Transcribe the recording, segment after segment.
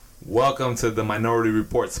Welcome to the Minority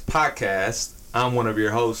Reports podcast. I'm one of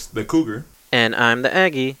your hosts, the Cougar. And I'm the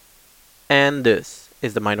Aggie. And this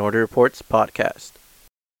is the Minority Reports podcast.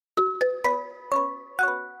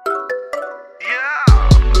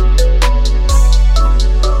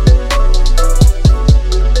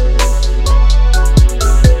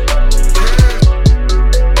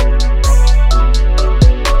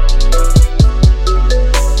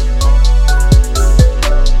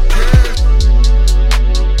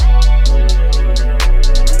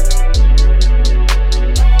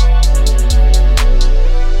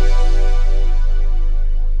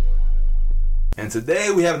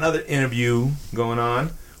 Today we have another interview going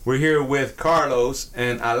on. We're here with Carlos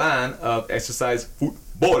and Alan of Xersize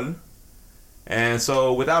Futbol. And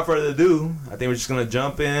so without further ado, I think we're just going to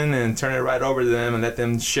jump in and turn it right over to them and let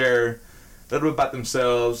them share a little bit about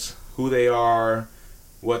themselves, who they are,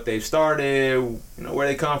 what they've started, where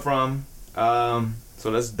they come from.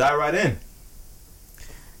 So let's dive right in.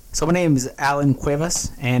 So my name is Alan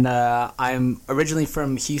Cuevas, and I'm originally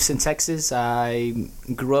from Houston, Texas. I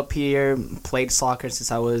grew up here, played soccer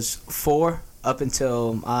since I was 4 up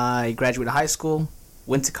until I graduated high school,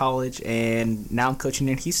 went to college, and now I'm coaching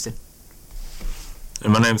in Houston.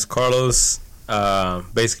 And my name's Carlos.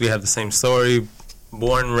 Basically have the same story.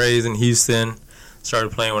 Born and raised in Houston.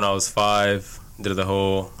 Started playing when I was 5. Did the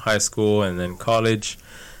whole high school and then college.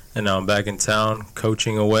 And now I'm back in town,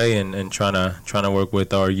 coaching away and trying to work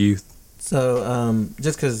with our youth. So,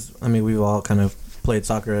 just because, we've all kind of played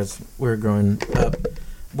soccer as we were growing up,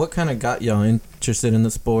 what kind of got y'all interested in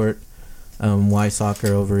the sport? Why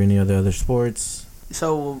soccer over any of the other sports?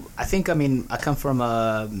 So, I think, I come from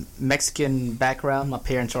a Mexican background. My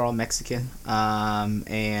parents are all Mexican.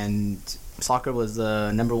 And soccer was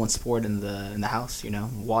the number one sport in the house,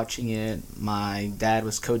 watching it. My dad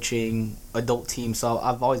was coaching adult teams, so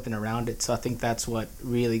I've always been around it. So I think that's what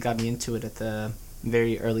really got me into it at the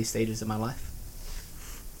very early stages of my life.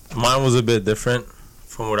 Mine was a bit different.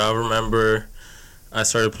 From what I remember, I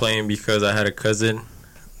started playing because I had a cousin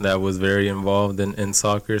that was very involved in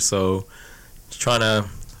soccer, so trying to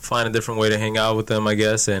find a different way to hang out with them, I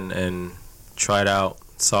guess, and tried out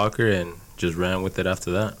soccer and just ran with it after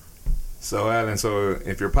that. So, Alan,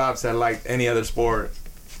 if your pops had liked any other sport,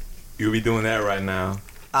 you'd be doing that right now.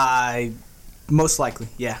 Most likely,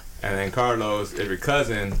 yeah. And then, Carlos, if your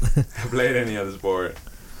cousin had played any other sport,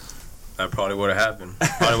 that probably would have happened.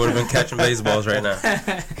 Probably would have been catching baseballs right now.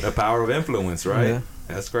 The power of influence, right? Yeah.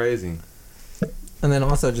 That's crazy. And then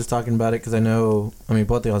also just talking about it, because I know,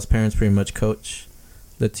 both of y'all's parents pretty much coach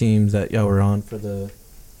the teams that y'all were on for the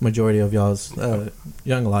majority of y'all's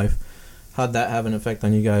young life. How'd that have an effect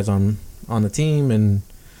on you guys on the team, and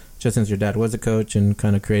just since your dad was a coach and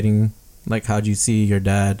kind of creating, how'd you see your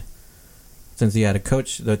dad, since he had to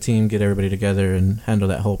coach the team, get everybody together and handle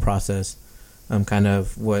that whole process, kind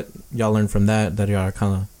of what y'all learned from that y'all are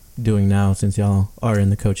kind of doing now since y'all are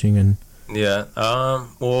in the coaching? And yeah,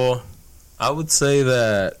 well, I would say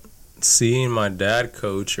that seeing my dad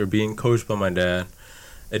coach or being coached by my dad,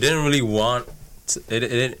 it didn't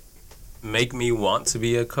make me want to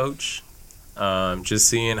be a coach. Just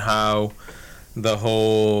seeing how the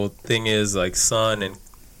whole thing is, son and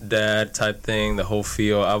dad type thing, the whole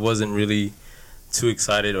feel, I wasn't really too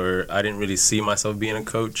excited, or I didn't really see myself being a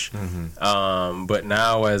coach. Mm-hmm. But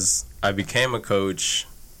now as I became a coach,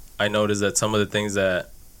 I noticed that some of the things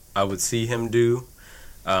that I would see him do,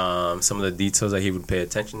 some of the details that he would pay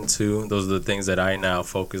attention to, those are the things that I now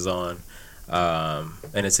focus on.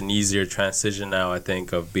 And it's an easier transition now, I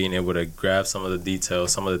think, of being able to grab some of the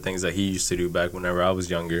details, some of the things that he used to do back whenever I was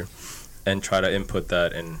younger, and try to input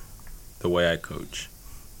that in the way I coach.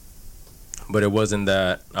 But it wasn't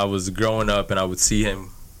that I was growing up and I would see him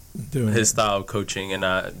doing his style of coaching, and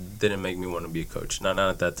that didn't make me want to be a coach. Not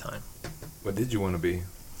at that time. What did you want to be?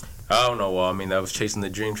 I don't know. Well, that was chasing the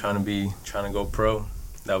dream, trying to go pro.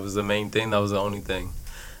 That was the main thing. That was the only thing.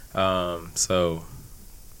 So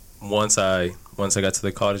once I got to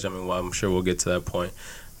the college, I'm sure we'll get to that point.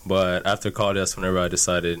 But after college, that's whenever I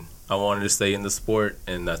decided I wanted to stay in the sport,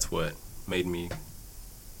 and that's what made me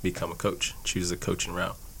become a coach, choose the coaching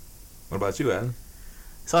route. What about you, Adam?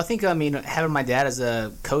 So I think, having my dad as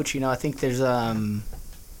a coach, I think there's a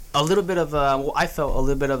little bit of, I felt a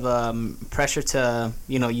little bit of pressure to,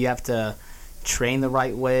 you have to train the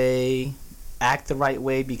right way, act the right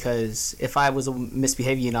way, because if I was a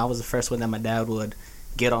misbehavior, I was the first one that my dad would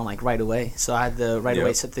get on right away. So I had to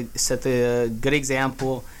away set the good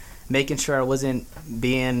example, making sure I wasn't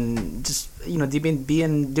being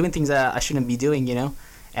doing things that I shouldn't be doing,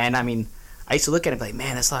 And I used to look at it like,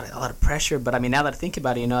 man, that's a lot of pressure. But now that I think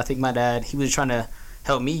about it, I think my dad, he was trying to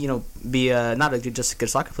helped me, be not just a good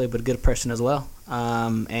soccer player, but a good person as well.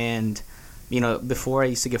 And before I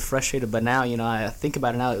used to get frustrated, but now, I think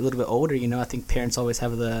about it now a little bit older. I think parents always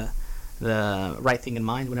have the right thing in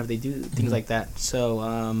mind whenever they do things like that.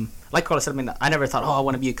 So, like Carlos said, I never thought, I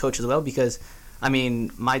want to be a coach as well, because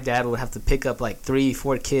my dad would have to pick up like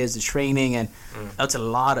 3-4 kids to training, and that's a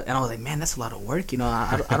lot of, and I was like, man, that's a lot of work.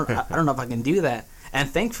 I don't know if I can do that. And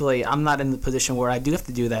thankfully, I'm not in the position where I do have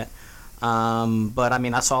to do that. But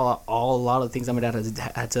I saw a lot of the things that my dad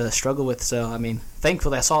had to struggle with. So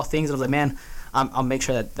thankfully, I saw things and I was like, man, I'll make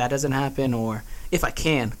sure that doesn't happen, or if I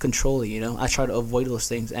can control it. I try to avoid those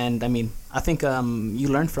things. And I think you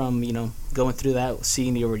learn from going through that,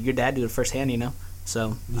 seeing your dad do it firsthand.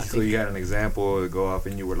 So you had an example to go off,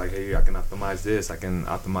 and you were like, hey, I can optimize this, I can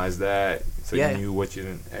optimize that. So you knew what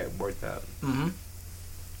you had worked out. Mm-hmm.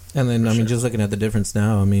 And then just looking at the difference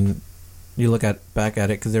now, you look back at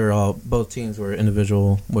it, because they were both teams were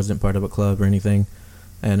individual, wasn't part of a club or anything,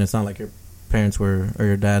 and it's not like your parents or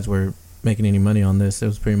your dads were making any money on this. It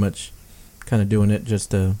was pretty much kind of doing it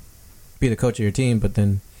just to be the coach of your team. But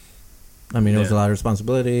then, it was a lot of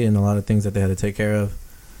responsibility and a lot of things that they had to take care of.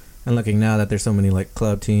 And looking now that there's so many like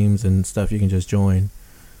club teams and stuff you can just join,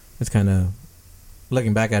 it's kind of,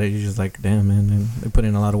 looking back at it, you're just like, damn, man, they put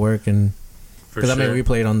in a lot of work. And because we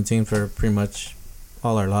played on the team for pretty much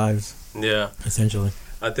all our lives. Yeah, essentially.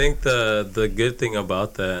 I think the good thing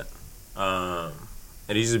about that,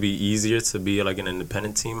 it used to be easier to be like an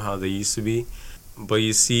independent team, how they used to be. But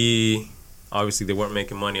you see, obviously they weren't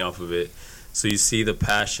making money off of it, so you see the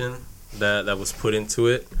passion that was put into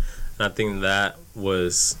it, and I think that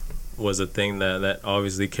was a thing that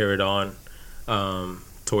obviously carried on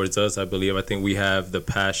towards us. I think we have the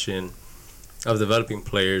passion of developing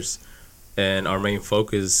players. And our main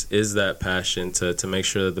focus is that passion to make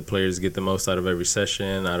sure that the players get the most out of every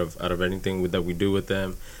session, out of anything that we do with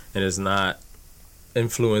them, and is not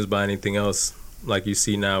influenced by anything else like you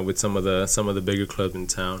see now with some of the bigger clubs in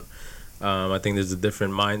town. I think there's a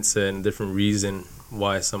different mindset and different reason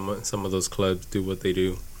why some of those clubs do what they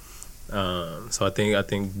do. So I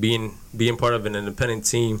think being part of an independent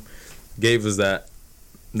team gave us that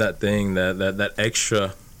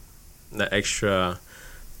extra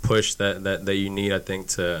push that you need, I think,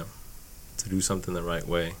 to do something the right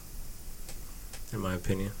way, in my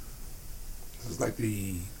opinion. It's like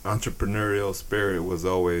the entrepreneurial spirit was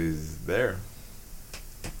always there.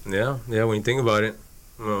 Yeah, when you think about it.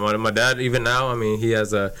 My dad, even now,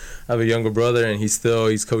 I have a younger brother, and he's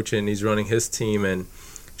coaching, he's running his team, and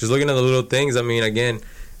just looking at the little things, again,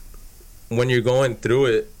 when you're going through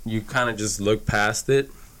it, you kind of just look past it.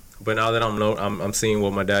 But now that I'm seeing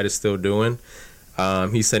what my dad is still doing.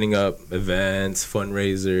 He's setting up events,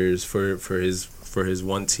 fundraisers for his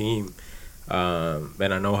one team,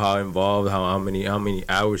 and I know how involved, how many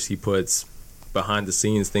hours he puts behind the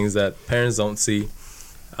scenes, things that parents don't see,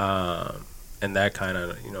 and that kind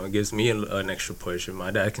of it gives me an extra push. If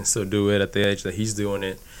my dad can still do it at the age that he's doing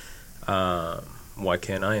it, why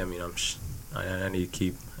can't I? I need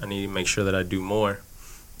to make sure that I do more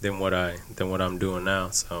than what I'm doing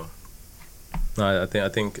now. So I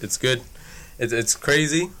think it's good. It's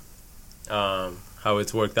crazy how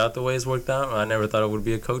it's worked out the way it's worked out. I never thought I would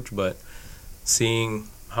be a coach, but seeing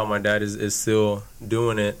how my dad is still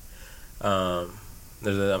doing it,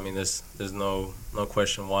 there's no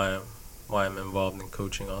question why I'm involved in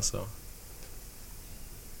coaching also.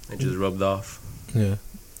 It just rubbed off. Yeah.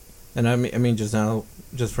 And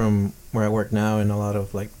just from where I work now, and a lot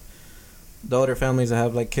of like the older families that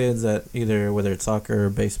have like kids that either, whether it's soccer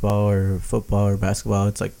or baseball or football or basketball,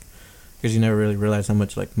 it's like, because you never really realize how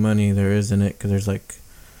much like money there is in it, because there's like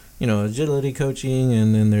agility coaching,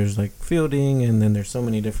 and then there's like fielding, and then there's so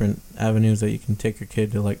many different avenues that you can take your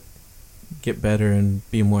kid to like get better and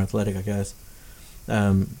be more athletic, I guess.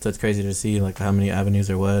 So it's crazy to see like how many avenues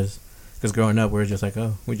there was, because growing up we were just like,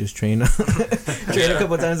 we just train a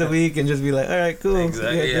couple times a week and just be like, all right, cool,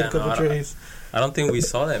 exactly. Get a couple trays. I don't think we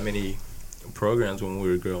saw that many programs when we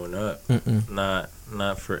were growing up.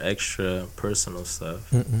 Not for extra personal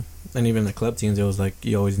stuff. And even the club teams, it was like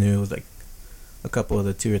you always knew it was like a couple of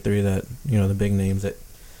the 2 or 3 that the big names that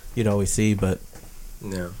you'd always see, but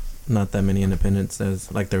not that many independents as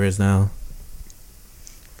like there is now.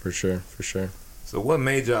 For sure. So what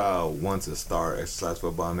made y'all want to start exercise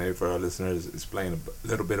football? Maybe for our listeners, explain a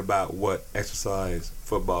little bit about what exercise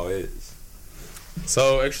football is.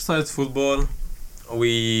 So exercise football,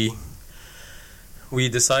 we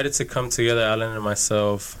decided to come together, Alan and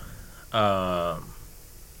myself,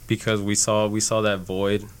 because we saw that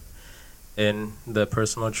void in the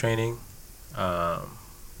personal training.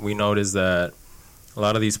 We noticed that a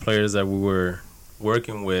lot of these players that we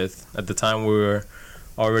working with, at the time we were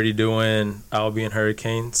already doing Albion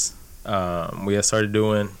Hurricanes. We had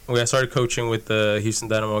started coaching with the Houston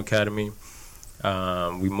Dynamo Academy.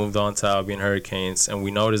 We moved on to Albion Hurricanes, and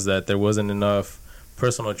we noticed that there wasn't enough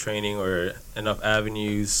personal training or enough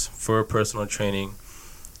avenues for personal training.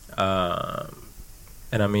 And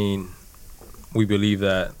I mean, we believe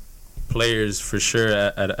that players, for sure,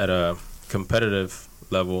 at a competitive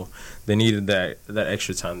level, they needed that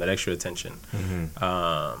extra time, that extra attention.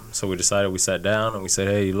 So we sat down and we said,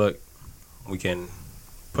 hey, look, we can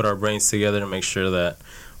put our brains together and make sure that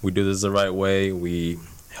we do this the right way. We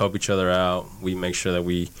help each other out. We make sure that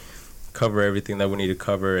we cover everything that we need to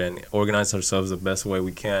cover and organize ourselves the best way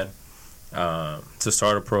we can to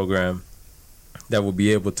start a program that will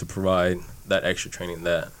be able to provide that extra training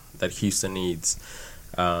that Houston needs.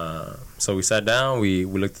 So we sat down, we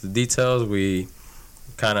looked at the details, we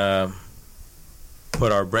kind of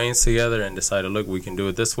put our brains together and decided, look, we can do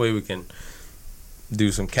it this way. We can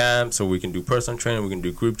do some camps, or we can do personal training, we can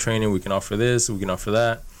do group training, we can offer this, we can offer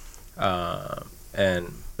that.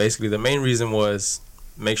 And basically the main reason was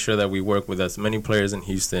make sure that we work with as many players in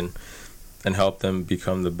Houston and help them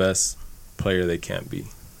become the best player they can be.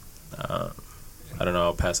 I don't know,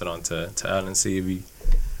 I'll pass it on to Alan, see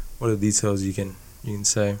what are the details you can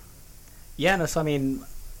say. Yeah, no, so I mean,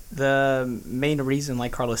 the main reason,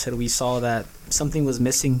 like Carlos said, we saw that something was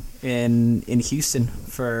missing in Houston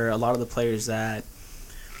for a lot of the players that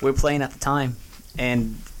were playing at the time.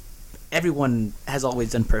 And everyone has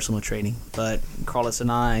always done personal training, but Carlos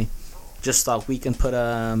and I just thought we can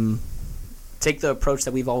take the approach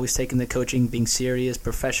that we've always taken to coaching, being serious,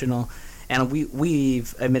 professional. And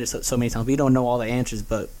we've admitted so many times, we don't know all the answers,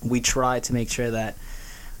 but we try to make sure that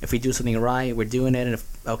if we do something right, we're doing it.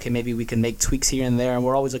 And maybe we can make tweaks here and there, and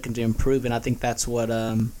we're always looking to improve. And I think that's what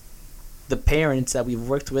the parents that we've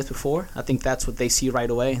worked with before, I think that's what they see right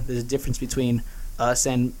away. There's a difference between us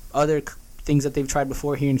and other things that they've tried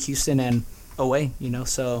before here in Houston and away,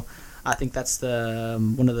 So I think that's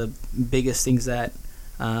one of the biggest things that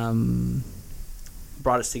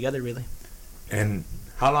brought us together, really. And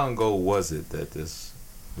how long ago was it that this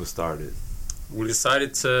was started? We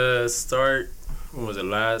decided to start, when was it,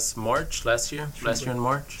 last year in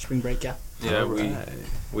March? Spring break, yeah. Yeah,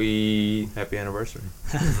 we happy anniversary.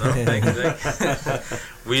 No, thank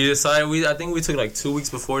you. We decided, I think we took like 2 weeks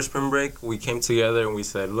before spring break, we came together and we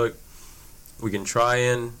said, look, we can try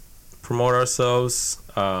and promote ourselves.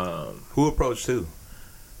 Who approached who?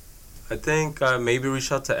 I think maybe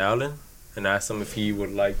reached out to Alan and asked him if he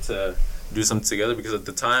would like to do something together, because at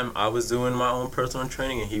the time I was doing my own personal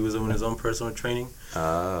training and he was doing his own personal training. Is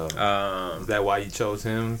that why you chose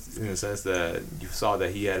him, in the sense that you saw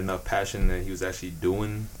that he had enough passion that he was actually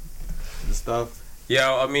doing the stuff?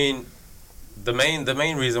 Yeah, I mean, the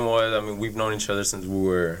main reason was, I mean, we've known each other since we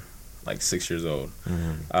were like 6 years old.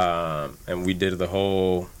 And we did the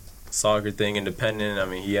whole soccer thing independent. I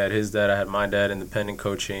mean, he had his dad, I had my dad, independent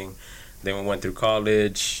coaching. Then we went through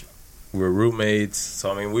college. We were roommates.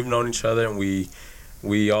 So, I mean, we've known each other, and we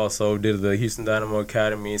also did the Houston Dynamo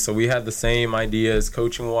Academy. So we had the same ideas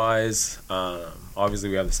coaching-wise. Obviously,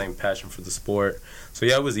 we have the same passion for the sport. So,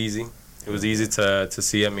 yeah, it was easy. It was easy to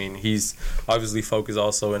see. I mean, he's obviously focused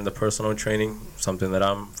also in the personal training, something that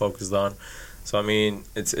I'm focused on. So, I mean,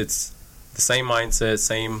 it's the same mindset,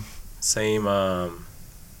 same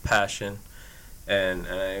passion. And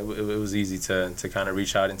it was easy to kind of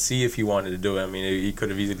reach out and see if he wanted to do it. I mean, he could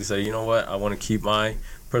have easily said, you know what, I want to keep my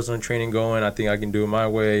personal training going. I think I can do it my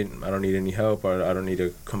way. I don't need any help, or I don't need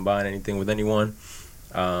to combine anything with anyone.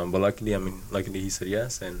 But luckily he said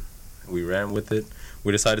yes, and we ran with it.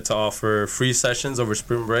 We decided to offer free sessions over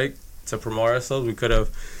spring break to promote ourselves. We could have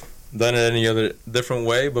done it any other different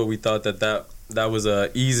way, but we thought that was a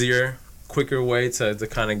easier, quicker way to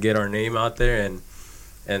kind of get our name out there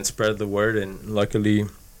and spread the word. And luckily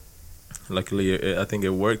I think it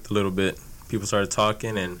worked a little bit. People started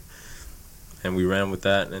talking, and we ran with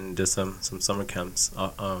that and did some summer camps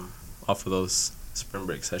off of those spring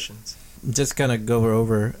break sessions. Just kind of go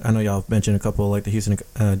over, I know y'all mentioned a couple, like the Houston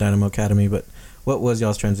Dynamo Academy, but what was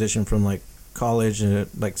y'all's transition from like college and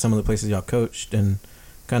like some of the places y'all coached, and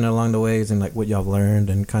kind of along the ways, and like what y'all learned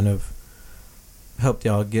and kind of helped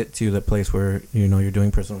y'all get to the place where you're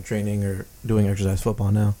doing personal training or doing exercise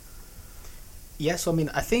football now? Yeah, so I mean,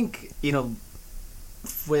 I think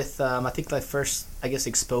with I think my first, I guess,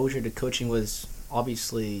 exposure to coaching was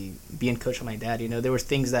obviously being coached by my dad. There were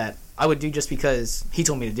things that I would do just because he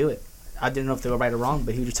told me to do it. I didn't know if they were right or wrong,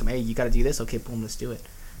 but he would just tell me, hey, you got to do this. Okay, boom, let's do it.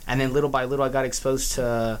 And then little by little, I got exposed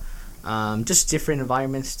to just different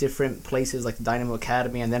environments, different places like the Dynamo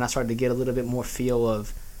Academy, and then I started to get a little bit more feel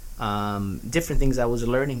of different things I was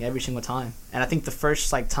learning every single time. And I think the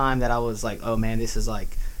first like time that I was like, oh man, this is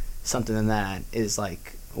like something that is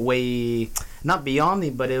like way not beyond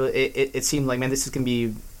me, but it seemed like, man, this is gonna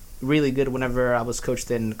be really good. Whenever I was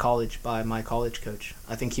coached in college by my college coach,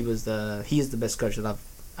 I think he is the best coach that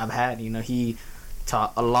I've had. You know, he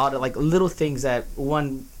taught a lot of like little things that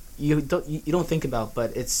you don't think about,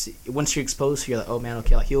 but it's once you're exposed to, you're like, oh man,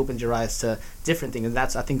 okay, like he opens your eyes to different things. And I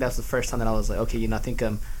think that's the first time that I was like, okay, you know, I think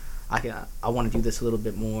I want to do this a little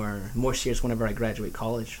bit more serious whenever I graduate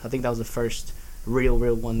college. I think that was the first real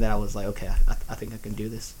one that I was like, okay, I think I can do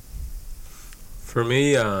this. For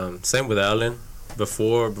me, same with Alan.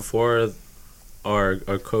 Before our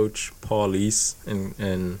coach Paul Leese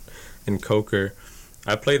and Coker,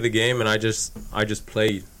 I played the game and I just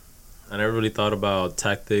played. I never really thought about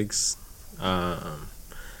tactics. Never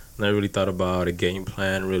really thought about a game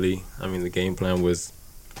plan. Really, I mean, the game plan was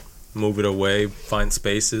move it away, find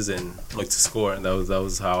spaces, and look to score. And that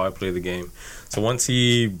was how I played the game. So once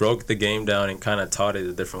he broke the game down and kind of taught it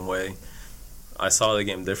a different way, I saw the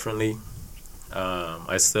game differently.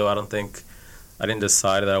 I didn't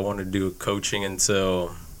decide that I wanted to do coaching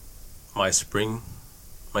until my spring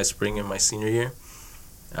and my senior year.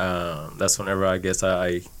 That's whenever I guess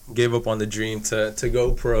I gave up on the dream to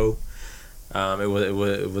go pro.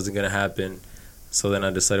 It wasn't gonna happen. So then I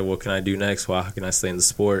decided, what can I do next? Well, how can I stay in the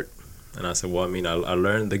sport? And I said, well, I mean, I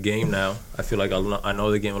learned the game now. I feel like I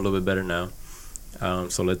know the game a little bit better now.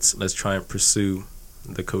 So let's try and pursue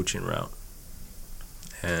the coaching route.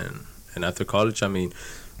 And after college, I mean,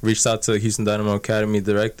 reached out to Houston Dynamo Academy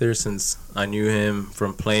director, since I knew him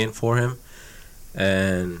from playing for him,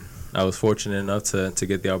 and I was fortunate enough to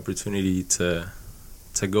get the opportunity to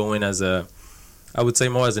go in as I would say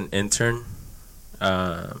more as an intern,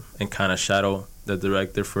 and kind of shadow the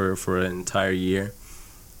director for an entire year,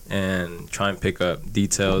 and try and pick up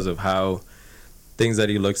details of how things that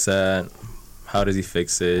he looks at, how does he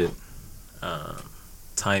fix it,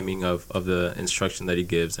 timing of the instruction that he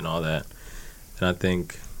gives and all that. And I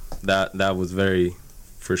think that was very,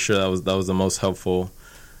 for sure, that was the most helpful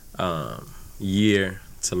year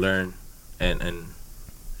to learn and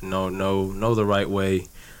know the right way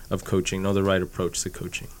of coaching, know the right approach to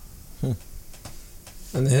coaching.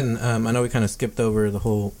 And then I know we kind of skipped over the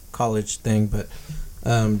whole college thing, but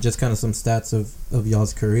just kind of some stats of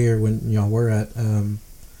y'all's career when y'all were at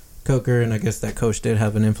Coker, and I guess that coach did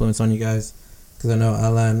have an influence on you guys, because I know,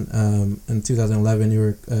 Alan, in 2011 you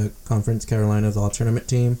were Conference Carolina's all-tournament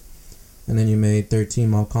team, and then you made third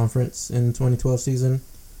team all-conference in 2012 season,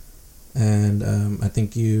 and I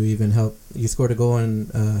think you even you scored a goal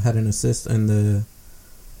and had an assist in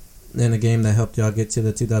a game that helped y'all get to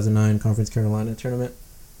the 2009 Conference Carolina tournament.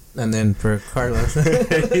 And then for Carlos,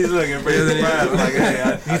 he's looking pretty surprised. Like,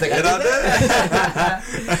 hey, he's like,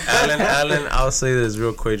 Alan, I'll say this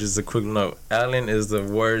real quick, just a quick note. Alan is the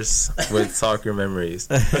worst with soccer memories.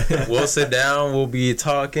 We'll sit down, we'll be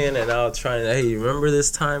talking, and I'll try and, hey, remember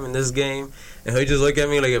this time in this game? And he'll just look at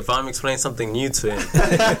me like if I'm explaining something new to him.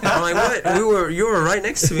 I'm like, what? You were right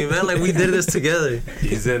next to me, man. Like, we did this together.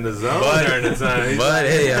 He's in the zone during the time. But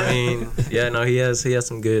hey, I mean, yeah, no, he has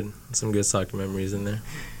some good soccer memories in there.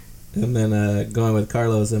 And then going with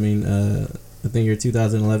Carlos, I mean, I think your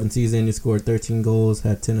 2011 season, you scored 13 goals,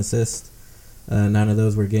 had 10 assists. 9 of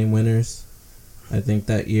those were game winners. I think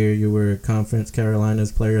that year you were Conference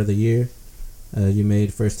Carolina's Player of the Year. You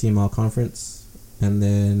made first team all-conference. And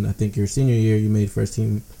then I think your senior year, you made first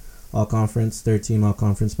team all-conference, third team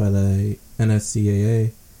all-conference by the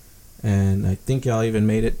NSCAA. And I think y'all even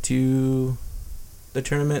made it to the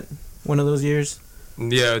tournament one of those years.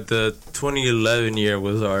 Yeah, the 2011 year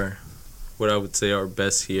was what I would say our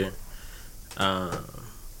best year.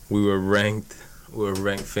 We were ranked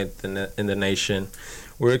fifth in the nation.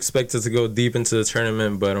 We were expected to go deep into the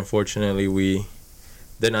tournament, but unfortunately we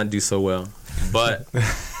did not do so well. But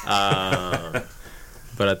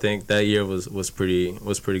but I think that year was pretty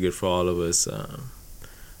good for all of us.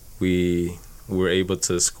 We were able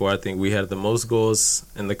to score. I think we had the most goals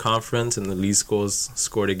in the conference and the least goals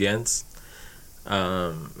scored against.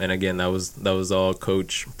 And again, that was all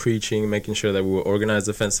coach preaching, making sure that we were organized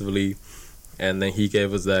defensively, and then he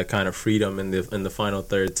gave us that kind of freedom in the final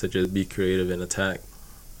third to just be creative and attack.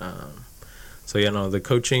 So yeah, no, the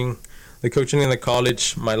coaching in the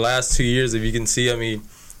college, my last 2 years, if you can see, I mean,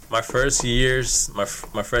 my first years, my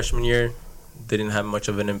freshman year, didn't have much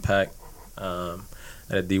of an impact at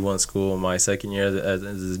a D1 school. My second year as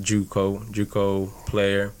a JUCO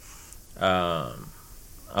player, I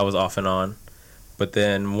was off and on. But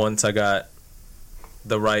then once I got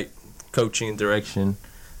the right coaching direction,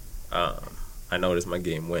 I noticed my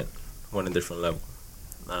game went a different level.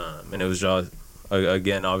 And it was just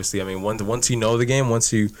again, obviously, I mean, once you know the game,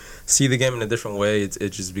 once you see the game in a different way, it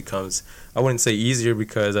just becomes, I wouldn't say easier,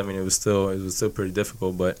 because I mean it was still pretty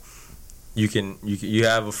difficult, but you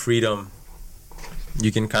have a freedom.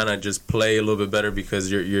 You can kind of just play a little bit better because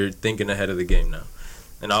you're thinking ahead of the game now.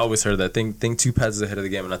 And I always heard that think 2 passes ahead of the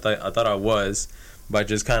game, and I thought I was by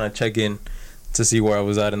just kind of checking to see where I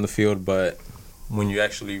was at in the field. But when you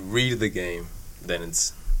actually read the game, then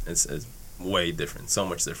it's way different, so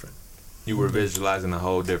much different. You were visualizing a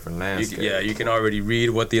whole different landscape. You can already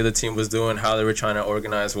read what the other team was doing, how they were trying to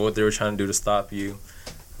organize, what they were trying to do to stop you,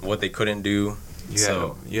 what they couldn't do.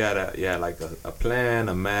 You had like a plan,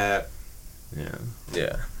 a map. Yeah.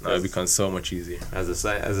 Now it becomes so much easier. As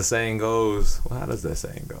the saying goes, well, how does that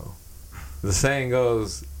saying go? The saying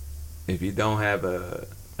goes, if you don't have a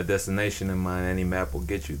destination in mind, any map will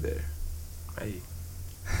get you there. Hey.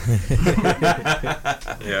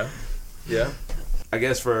 Yeah. I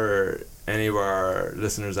guess for any of our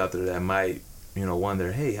listeners out there that might,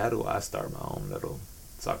 wonder, hey, how do I start my own little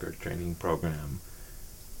soccer training program?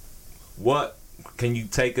 What can you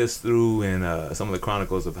take us through in some of the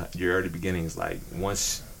chronicles of your early beginnings? Like,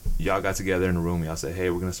 once y'all got together in the room, y'all said, hey,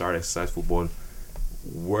 we're going to start Exercise Futbol.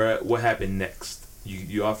 What happened next?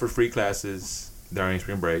 You offered free classes during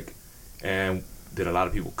spring break, and did a lot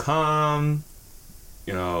of people come?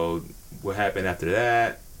 What happened after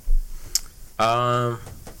that?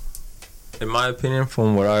 In my opinion,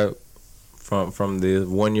 from the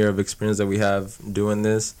 1 year of experience that we have doing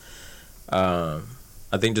this, I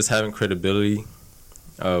think just having credibility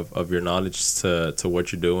of your knowledge to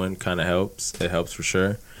what you're doing kind of helps. It helps for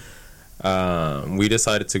sure. We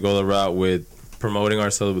decided to go the route with promoting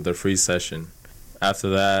ourselves with a free session. After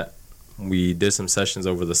that, we did some sessions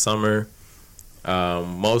over the summer.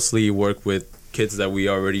 Mostly worked with kids that we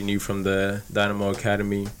already knew from the Dynamo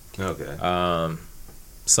Academy. Okay.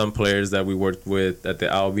 Some players that we worked with at the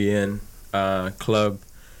Albion club.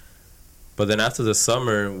 But then after the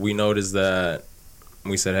summer, we noticed that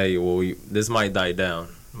we said, hey, this might die down.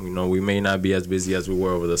 We may not be as busy as we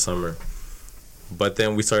were over the summer. But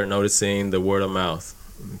then we started noticing the word of mouth.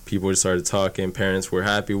 People just started talking. Parents were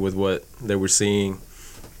happy with what they were seeing,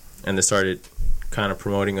 and they started kind of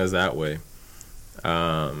promoting us that way.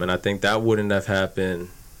 And I think that wouldn't have happened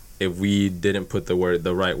if we didn't put the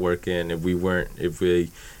right work in. If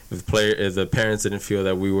the parents didn't feel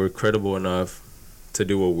that we were credible enough to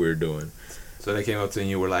do what we were doing. So they came up to you and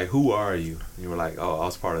you were like, who are you? And you were like, oh, I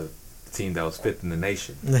was part of the team that was fifth in the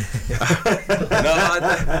nation. No, I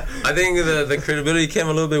think the credibility came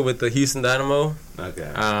a little bit with the Houston Dynamo.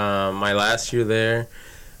 Okay. My last year there,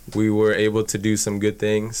 we were able to do some good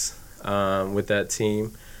things with that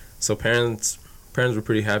team. So parents were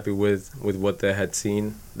pretty happy with what they had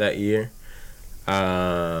seen that year.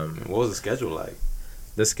 What was the schedule like?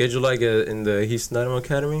 The schedule like in the Houston Dynamo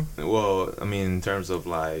Academy? Well, I mean, in terms of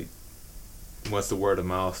like, once the word of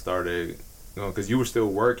mouth started, because you were still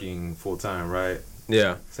working full time, right?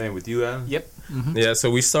 Yeah. Same with you, Adam? Yep. Mm-hmm. Yeah,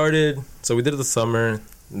 so we did the summer,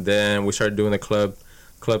 then we started doing the club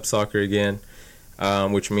soccer again,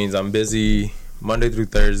 which means I'm busy Monday through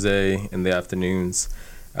Thursday in the afternoons,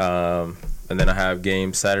 and then I have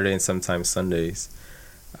games Saturday and sometimes Sundays.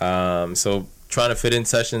 So trying to fit in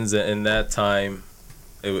sessions in that time,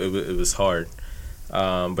 it was hard.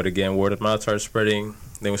 But again, word of mouth started spreading.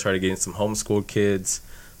 Then we started getting some homeschool kids,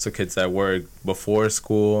 so kids that work before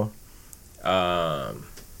school. So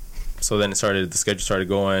then the schedule started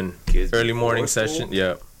going. Kids early morning school? session,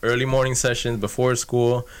 yeah, early morning sessions before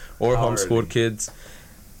school or How homeschooled early? kids.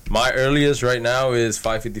 My earliest right now is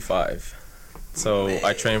 5:55. So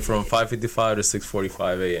I train from 5:55 to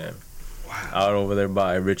 6:45 a.m. Wow. out over there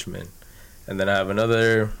by Richmond. And then I have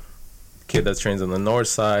another kid that trains on the north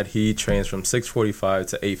side. He trains from 6:45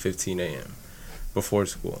 to 8:15 a.m. before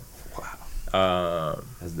school. Wow.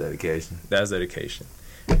 That's dedication. That's dedication.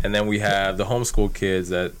 And then we have the homeschool kids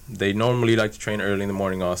that they normally like to train early in the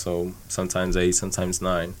morning also, sometimes 8, sometimes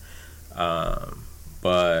 9.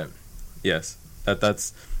 But yes,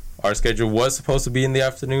 that's our schedule was supposed to be in the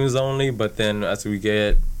afternoons only, but then as we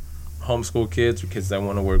get homeschool kids or kids that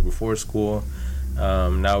want to work before school,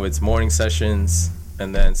 now it's morning sessions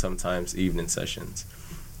and then sometimes evening sessions.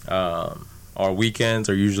 Our weekends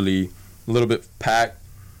are usually a little bit packed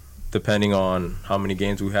depending on how many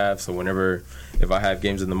games we have. So if I have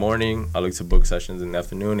games in the morning, I look to book sessions in the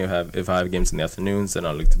afternoon. If I have games in the afternoons, then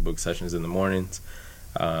I look to book sessions in the mornings.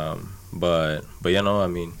 But I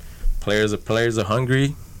mean, players are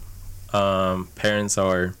hungry. Parents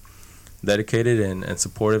are dedicated and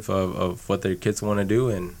supportive of what their kids want to do,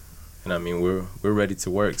 and I mean we're ready to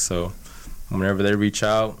work. So whenever they reach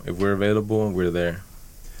out, if we're available, we're there.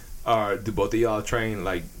 Or do both of y'all train,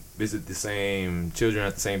 like, visit the same children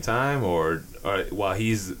at the same time, or while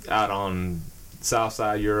he's out on south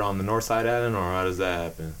side, you're on the north side, Alan, or how does that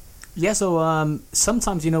happen? Yeah, so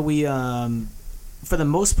sometimes, we, for the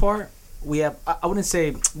most part, we have, I wouldn't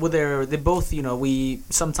say, well, they're both, we,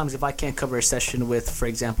 sometimes if I can't cover a session with, for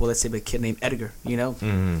example, let's say a kid named Edgar,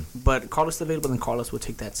 but Carlos is available, then Carlos will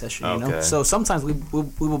take that session, Okay. So sometimes we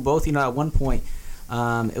will both, at one point,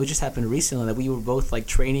 it would just happen recently that we were both, like,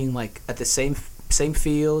 training, like, at the same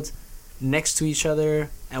field, next to each other,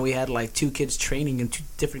 and we had, like, two kids training and two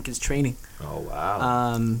different kids training. Oh,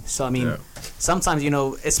 wow. So, I mean, sometimes,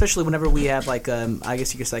 especially whenever we have, like, I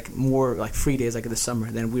guess you could say, like, more, like, free days, like, in the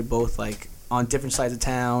summer, then we're both, like, on different sides of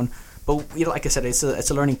town. But, like I said, it's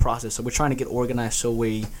a learning process, so we're trying to get organized so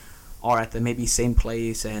we are at the maybe same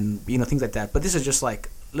place and, things like that. But this is just, like,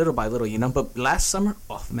 little by little, But last summer,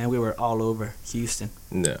 oh, man, we were all over Houston.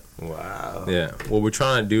 Yeah. Wow. Yeah. What we're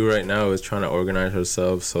trying to do right now is trying to organize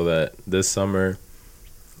ourselves so that this summer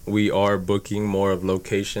we are booking more of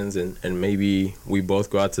locations and maybe we both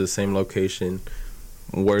go out to the same location,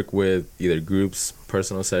 work with either groups,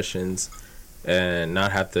 personal sessions, and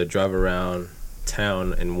not have to drive around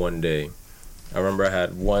town in one day. I remember I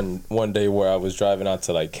had one day where I was driving out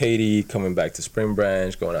to, like, Katy, coming back to Spring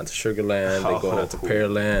Branch, going out to Sugarland, then going out to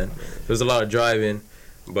Pearland. There's a lot of driving,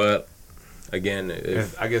 but again,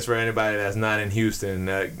 I guess for anybody that's not in Houston,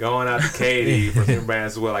 going out to Katy from Spring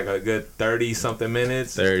Branch is like a good 30-something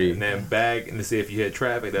minutes. 30. And then back, and to see if you hit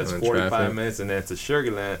traffic, that's 45 minutes. And then to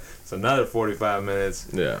Sugarland, it's another 45 minutes.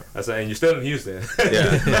 Yeah. And you're still in Houston.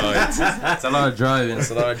 Yeah. No, it's a lot of driving. It's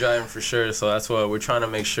a lot of driving for sure. So that's why we're trying to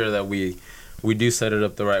make sure that we do set it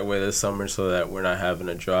up the right way this summer so that we're not having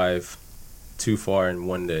to drive too far in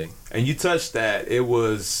one day. And you touched that it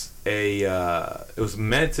was it was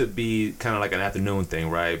meant to be kind of like an afternoon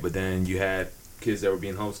thing, right? But then you had kids that were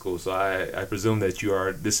being homeschooled, so I presume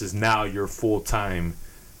that this is now your full-time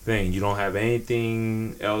thing. You don't have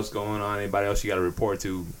anything else going on, anybody else you got to report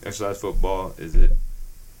to Exercise Futbol, is it?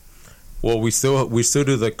 Well, we still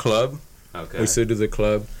do the club. Okay. We still do the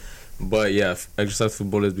club. But yeah, Exercise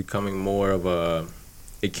Futbol is becoming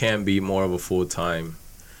it can be more of a full-time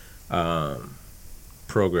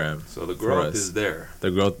program. So the growth is there.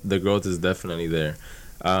 The growth is definitely there.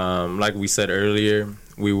 Like we said earlier,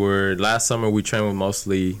 last summer we trained with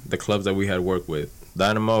mostly the clubs that we had worked with,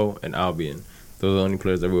 Dynamo and Albion. Those are the only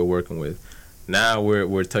players that we were working with. Now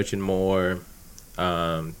we're touching more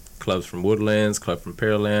clubs from Woodlands, club from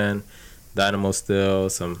Pearland, Dynamo still,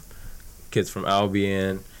 some kids from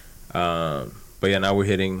Albion. But yeah, now we're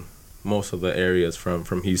hitting most of the areas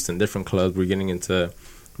from Houston, different clubs. We're getting into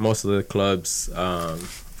most of the clubs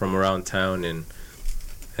from around town,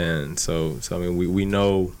 and so I mean we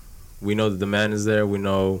know the demand is there. We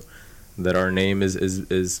know that our name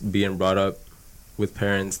is being brought up with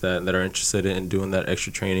parents that are interested in doing that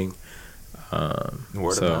extra training.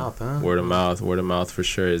 Word of mouth, huh? Word of mouth for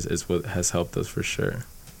sure is what has helped us for sure.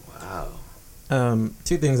 Wow.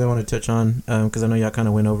 Two things I want to touch on because I know y'all kind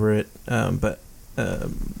of went over it, but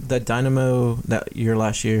the Dynamo that year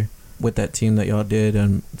last year with that team that y'all did,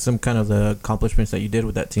 and some kind of the accomplishments that you did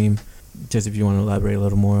with that team, just if you want to elaborate a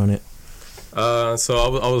little more on it. So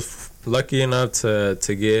I was lucky enough to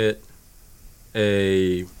get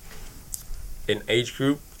an age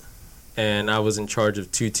group, and I was in charge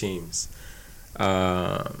of two teams.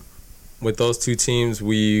 With those two teams,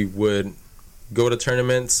 we would go to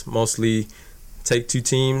tournaments, mostly take two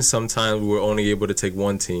teams. Sometimes we were only able to take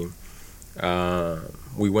one team.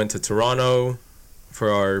 We went to Toronto for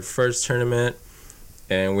our first tournament,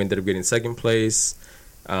 and we ended up getting second place.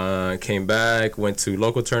 Came back, went to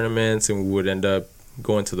local tournaments, and we would end up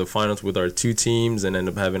going to the finals with our two teams and end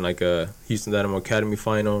up having like a Houston Dynamo Academy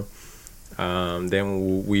final.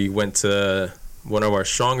 Then we went to one of our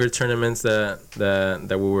stronger tournaments that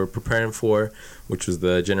we were preparing for, which was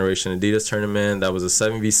the Generation Adidas tournament. That was a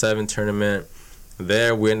 7v7 tournament.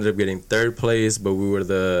 There we ended up getting third place, but we were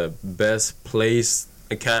the best placed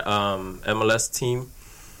MLS team.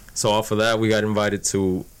 So off of that, we got invited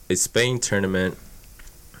to a Spain tournament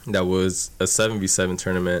that was a 7v7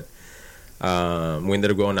 tournament. We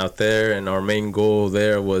ended up going out there, and our main goal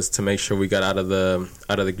there was to make sure we got out of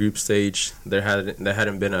the group stage. There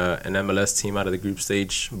hadn't been an MLS team out of the group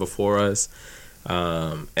stage before us,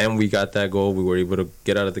 and we got that goal. We were able to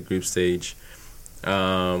get out of the group stage.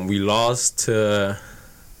 We lost to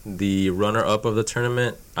the runner-up of the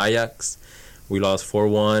tournament, Ajax. We lost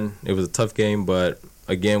 4-1. It was a tough game, but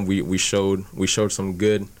again, we showed some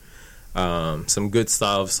good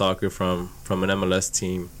style of soccer from an MLS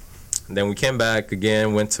team. And then we came back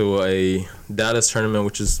again, went to a Dallas tournament,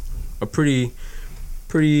 which is a pretty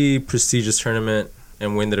pretty prestigious tournament,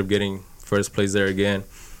 and we ended up getting first place there again.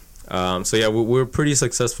 So yeah, we were pretty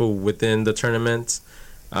successful within the tournament.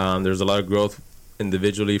 There's a lot of growth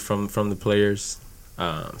individually from the players.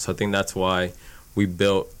 So I think that's why we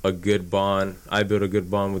built a good bond. I built a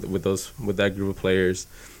good bond with that group of players,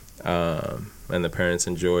 and the parents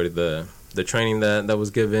enjoyed the training that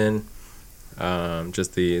was given,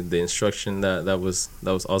 just the instruction that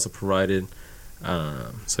was also provided.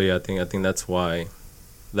 So yeah, I think that's why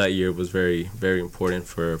that year was very, very important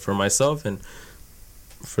for myself and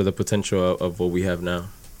for the potential of what we have now.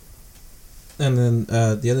 And then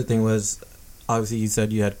the other thing was, obviously you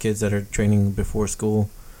said you had kids that are training before school.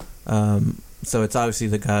 So it's obviously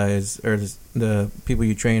the guys or the people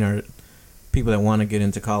you train are people that want to get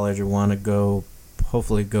into college or want to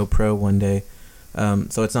hopefully go pro one day.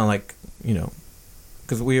 So it's not like,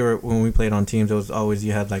 because when we played on teams, it was always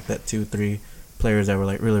you had like that 2-3 players that were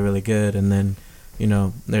like really, really good. And then,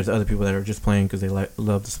 there's other people that are just playing because they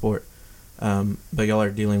love the sport. But y'all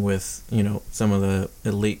are dealing with, some of the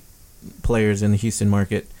elite players in the Houston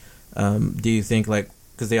market. Do you think,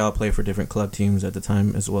 because they all play for different club teams at the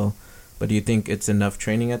time as well, but do you think it's enough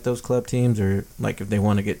training at those club teams, or if they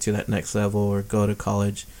want to get to that next level or go to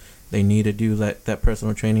college, they need to do that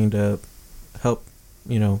personal training to help,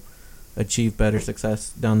 achieve better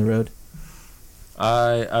success down the road?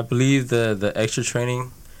 I believe the extra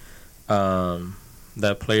training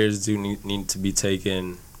that players do need to be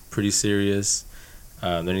taken pretty serious.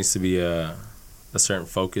 There needs to be a certain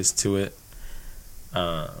focus to it,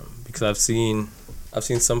 because I've seen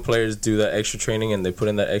some players do that extra training and they put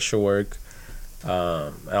in that extra work.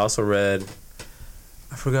 I also read,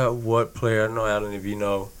 I forgot what player, I don't know, Alan, if you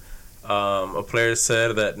know, a player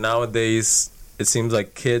said that nowadays it seems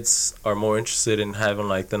like kids are more interested in having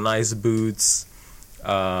the nice boots,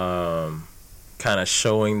 kind of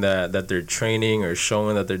showing that they're training or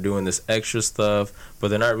showing that they're doing this extra stuff, but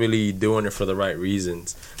they're not really doing it for the right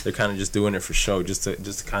reasons. They're kind of just doing it for show, just to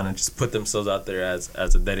kind of just put themselves out there as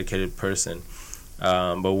a dedicated person.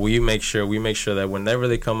 But we make sure that whenever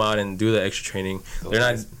they come out and do the extra training, they're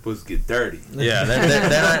not supposed to get dirty. Yeah,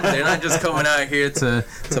 they're not just coming out here to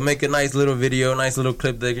make a nice little video, nice little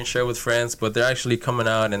clip they can share with friends, but they're actually coming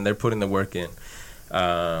out and they're putting the work in.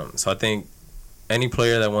 So I think any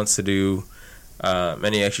player that wants to do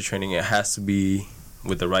any extra training, it has to be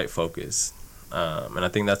with the right focus. And I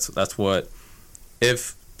think that's what,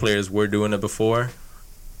 if players were doing it before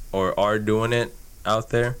or are doing it out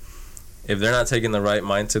there, if they're not taking the right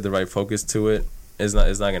mindset, the right focus to it, it's not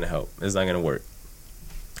going to help. It's not going to work.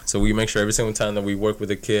 So we make sure every single time that we work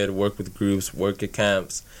with a kid, work with groups, work at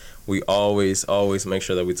camps, we always make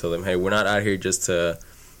sure that we tell them, hey, we're not out here just to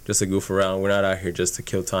goof around. We're not out here just to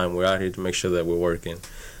kill time. We're out here to make sure that we're working.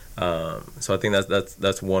 So I think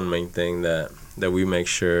that's one main thing that we make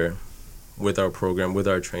sure with our program, with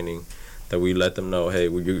our training, that we let them know, hey,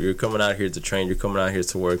 you're coming out here to train. You're coming out here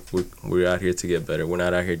to work. We're out here to get better. We're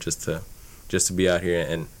not out here just to be out here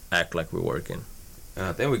and act like we're working. And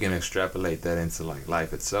I think we can extrapolate that into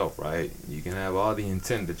life itself, right? You can have all the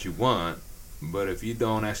intent that you want, but if you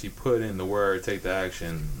don't actually put in the word, take the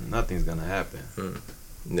action, nothing's gonna happen.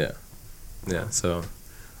 Yeah. So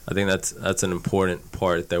I think that's an important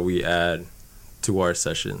part that we add to our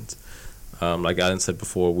sessions. Like Alan said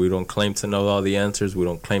before, we don't claim to know all the answers. We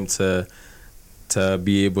don't claim to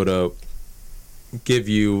be able to give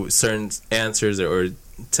you certain answers or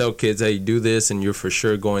tell kids, hey, do this and you're for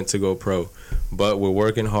sure going to go pro. But we're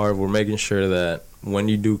working hard. We're making sure that when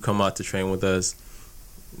you do come out to train with us,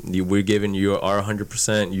 we're giving you our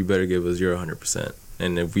 100%. You better give us your 100%.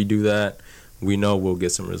 And if we do that, we know we'll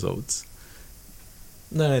get some results.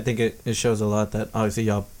 Then I think it shows a lot that obviously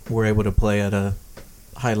y'all were able to play at a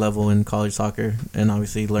high level in college soccer and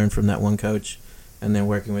obviously learn from that one coach, and then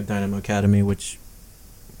working with Dynamo Academy, which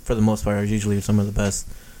for the most part are usually some of the best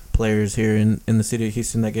players here in the city of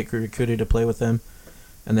Houston that get recruited to play with them.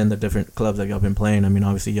 And then the different clubs that y'all been playing, I mean,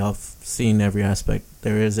 obviously y'all have seen every aspect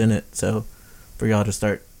there is in it. So for y'all to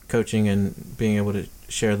start coaching and being able to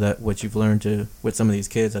share that what you've learned with some of these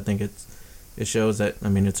kids, I think it shows that, I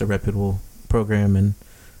mean, it's a reputable program and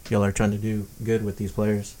y'all are trying to do good with these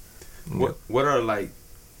players. What are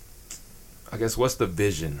I guess what's the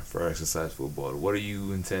vision for Exercise Futbol? What do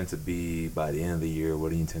you intend to be by the end of the year? What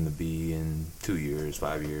do you intend to be in 2 years,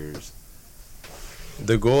 5 years?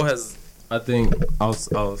 The goal has, I think,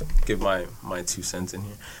 I'll give my 2 cents in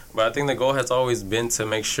here, but I think the goal has always been to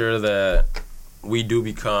make sure that we do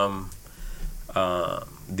become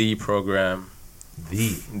the program.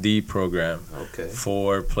 The program. Okay.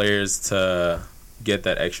 For players to get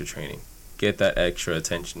that extra training, get that extra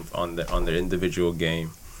attention on their individual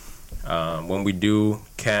game. When we do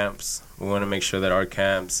camps, we want to make sure that our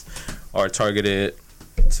camps are targeted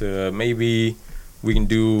to maybe we can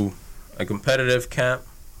do a competitive camp,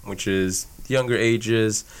 which is younger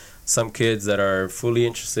ages, some kids that are fully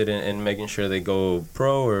interested in making sure they go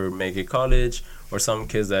pro or make it college, or some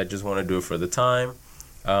kids that just want to do it for the time.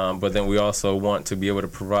 But then we also want to be able to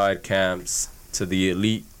provide camps to the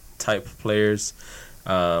elite type of players,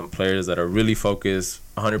 players that are really focused,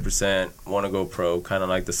 100%, want to go pro, kind of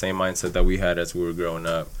like the same mindset that we had as we were growing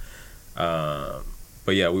up.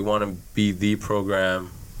 But yeah, we want to be the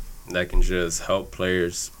program that can just help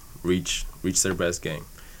players reach their best game,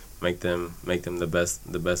 make them the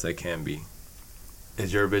best they can be.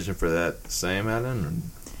 Is your vision for that the same, Alan? Or?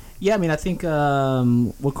 Yeah, I mean, I think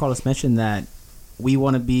what Carlos mentioned, that we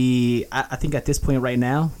want to be, I think at this point right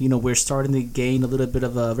now, we're starting to gain a little bit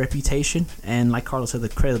of a reputation, and like Carlos said, the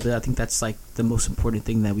credibility. I think that's like the most important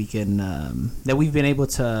thing that we can, that we've been able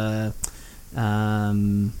to,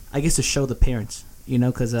 I guess, to show the parents,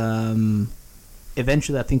 because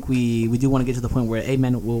eventually I think we do want to get to the point where, hey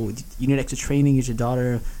man, well, you need extra training, is your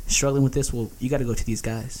daughter struggling with this? Well, you got to go to these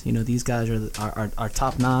guys. These guys are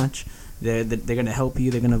top notch. They're going to help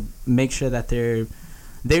you. They're going to make sure that they're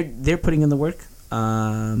putting in the work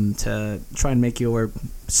to try and make your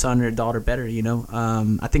son or daughter better.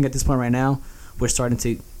 I think at this point right now, we're starting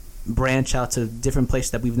to branch out to different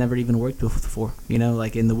places that we've never even worked with before.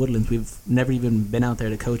 Like in the Woodlands, we've never even been out there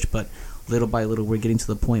to coach, but little by little, we're getting to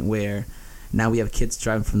the point where now we have kids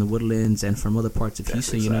driving from the Woodlands and from other parts of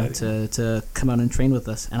Houston, to come out and train with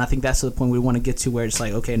us. And I think that's the point we want to get to, where it's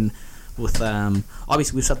like, okay, and with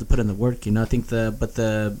obviously we still have to put in the work. I think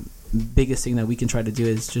the biggest thing that we can try to do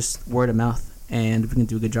is just word of mouth, and if we can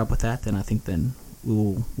do a good job with that, then I think then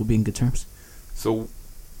we'll be in good terms. So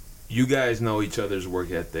you guys know each other's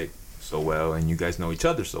work ethic so well, and you guys know each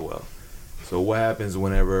other so well. So what happens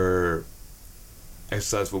whenever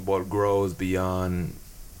exercise football grows beyond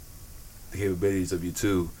the capabilities of you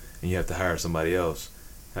two, and you have to hire somebody else?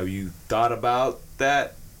 Have you thought about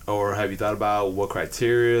that, or have you thought about what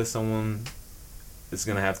criteria someone is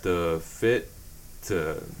going to have to fit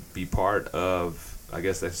to be part of, I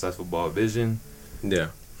guess, the exercise football vision?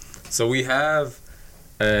 Yeah. So we have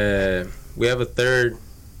a third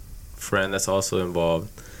friend that's also involved.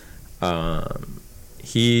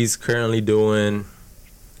 He's currently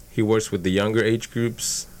he works with the younger age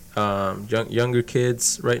groups, younger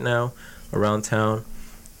kids right now around town.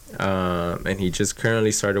 And he just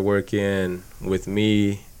currently started working with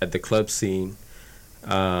me at the club scene.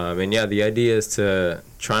 And yeah, the idea is to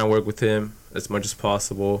try and work with him as much as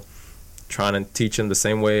possible, trying to teach him the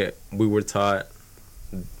same way we were taught,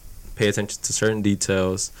 pay attention to certain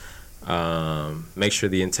details, make sure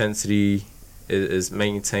the intensity is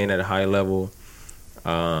maintained at a high level.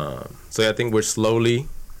 So yeah, I think we're slowly,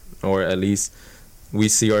 or at least we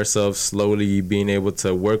see ourselves slowly being able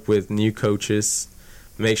to work with new coaches,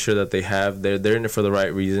 make sure that they're in it for the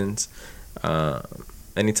right reasons.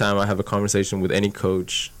 Anytime I have a conversation with any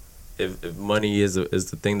coach, if money is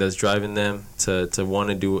the thing that's driving them to want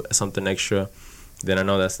to do something extra, then I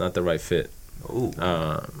know that's not the right fit. Ooh.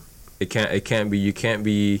 It can't be. You can't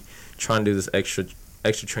be trying to do this extra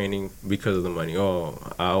training because of the money. Oh,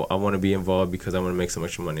 I want to be involved because I want to make some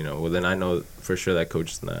extra money. No, well then I know for sure that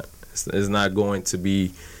coach is not. It's not going to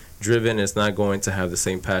be driven. It's not going to have the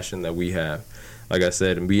same passion that we have. Like I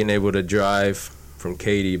said, and being able to drive from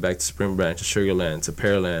Katy back to Spring Branch to Sugarland to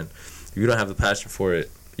Pearland, if you don't have the passion for it,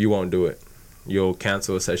 you won't do it. You'll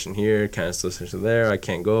cancel a session here, cancel a session there. I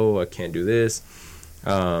can't go. I can't do this.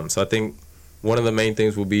 So I think one of the main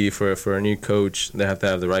things will be for a new coach, they have to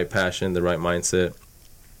have the right passion, the right mindset.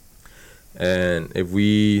 And if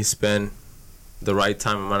we spend the right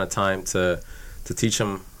amount of time to teach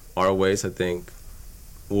them our ways, I think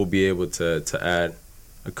we'll be able to add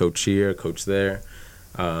a coach here, a coach there.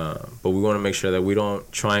 But we want to make sure that we don't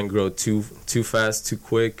try and grow too fast, too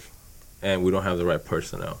quick, and we don't have the right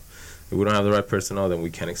personnel. If we don't have the right personnel, then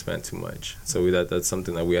we can't expand too much. So that's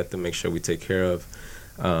something that we have to make sure we take care of.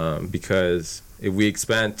 Because if we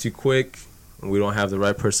expand too quick and we don't have the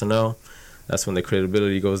right personnel, that's when the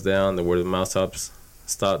credibility goes down, the word of mouth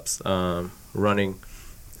stops running,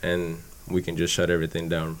 and we can just shut everything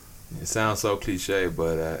down. It sounds so cliche,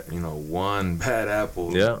 but one bad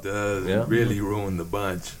apple does really ruin the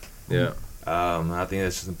bunch. Yeah. I think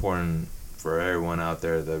that's just important for everyone out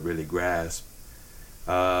there to really grasp.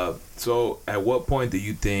 So at what point do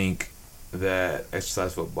you think that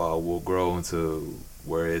exercise football will grow into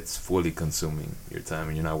where it's fully consuming your time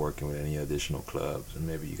and you're not working with any additional clubs, and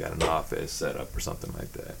maybe you got an office set up or something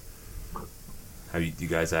like that? you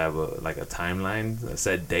guys have a timeline, a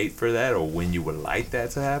set date for that, or when you would like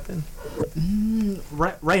that to happen?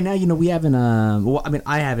 Right now, we haven't. Well, I mean,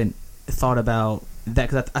 I haven't thought about that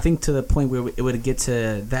because I think to the point where it would get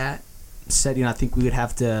to that setting, I think we would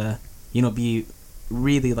have to, be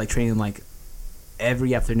really like training like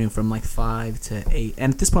every afternoon from like 5 to 8.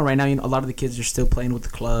 And at this point right now, a lot of the kids are still playing with the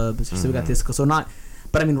clubs. They still got this, so not.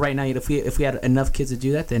 But I mean, right now, if we had enough kids to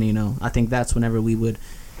do that, then I think that's whenever we would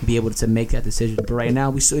be able to make that decision. But right now,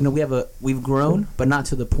 we still we've grown, but not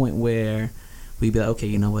to the point where we'd be like, okay,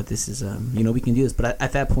 you know what, this is we can do this. But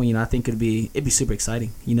at that point, I think it'd be super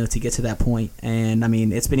exciting, to get to that point. And I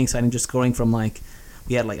mean, it's been exciting just going from like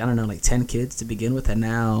we had 10 kids to begin with, and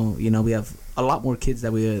now we have a lot more kids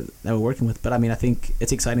that we're working with. But I mean, I think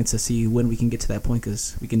it's exciting to see when we can get to that point,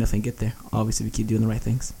 because we can definitely get there. Obviously, we keep doing the right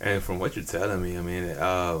things. And from what you're telling me, I mean, and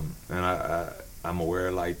I'm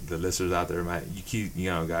aware, like the listeners out there, you keep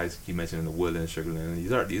guys keep mentioning the Woodlands,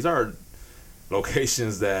 Sugarland. These are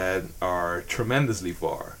locations that are tremendously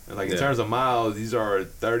far. And in terms of miles, these are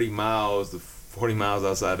 30 miles to 40 miles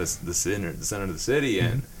outside of the center of the city,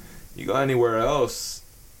 and you go anywhere else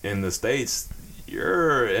in the States,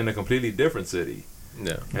 you're in a completely different city.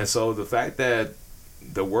 Yeah. And so the fact that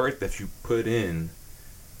the work that you put in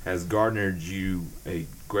has garnered you a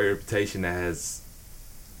great reputation that has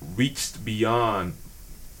reached beyond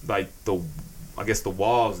the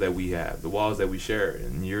walls that we have, the walls that we share,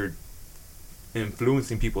 and you're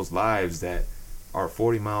influencing people's lives that are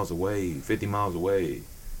 40 miles away, 50 miles away.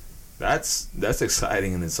 That's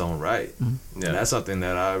exciting in its own right. Yeah. And that's something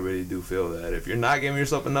that I really do feel that if you're not giving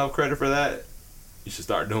yourself enough credit for that, you should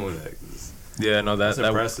start doing that. Yeah, no, that's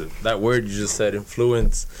impressive. That word you just said,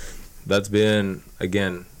 influence, that's been,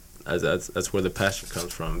 again, that's where the passion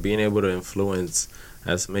comes from. Being able to influence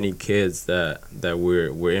as many kids that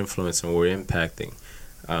we're influencing, we're impacting.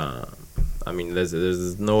 I mean,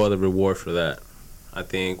 there's no other reward for that. I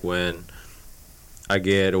think when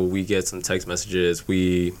we get some text messages,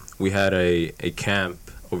 we had a camp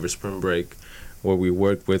over spring break where we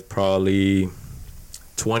worked with probably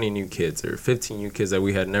 20 new kids or 15 new kids that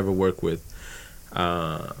we had never worked with.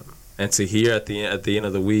 And to hear at the end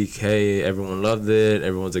of the week, hey, everyone loved it,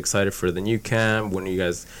 everyone's excited for the new camp,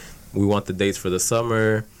 we want the dates for the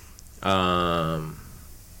summer,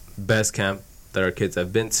 best camp that our kids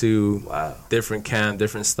have been to. Wow. Different camp,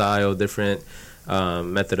 different style, different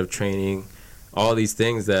method of training, all these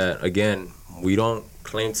things that, again, we don't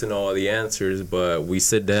claim to know all the answers, but we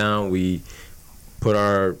sit down, we put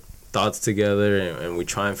our thoughts together, and we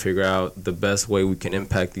try and figure out the best way we can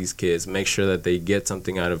impact these kids, make sure that they get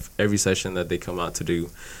something out of every session that they come out to do.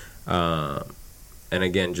 And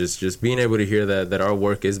again, just being able to hear that our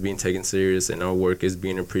work is being taken serious and our work is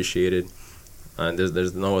being appreciated.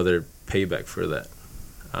 There's no other payback for that.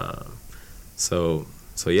 So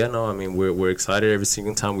yeah, no, I mean, we're excited every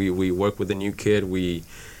single time we work with a new kid. We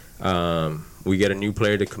get a new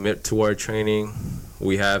player to commit to our training.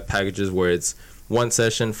 We have packages where it's 1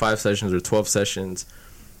 session, 5 sessions, or 12 sessions.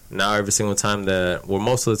 Now every single time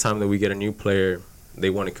most of the time that we get a new player, they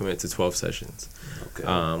want to commit to 12 sessions.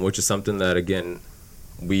 Okay. Which is something that, again,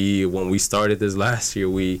 when we started this last year,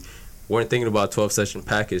 we weren't thinking about 12 session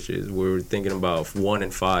packages. We were thinking about 1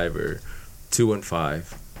 and 5 or 2 and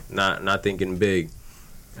 5, not thinking big.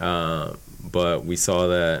 But we saw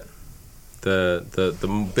that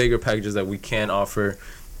the bigger packages that we can offer,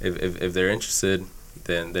 if they're interested,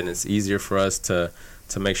 then it's easier for us to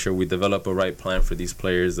make sure we develop a right plan for these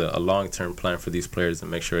players, a long-term plan for these players,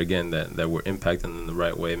 and make sure, again, that we're impacting them the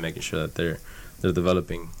right way, making sure that they're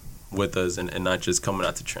developing with us and not just coming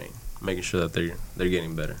out to train, making sure that they're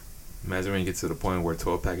getting better. Imagine when you get to the point where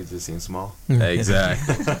 12 packages seem small.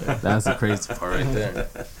 Exactly. That's the crazy part right there.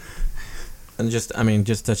 And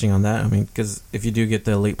just touching on that, because if you do get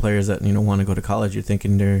the elite players that, want to go to college, you're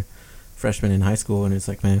thinking they're freshmen in high school, and it's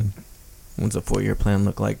like, man, what's a 4-year plan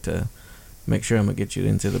look like to make sure I'm going to get you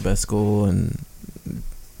into the best school and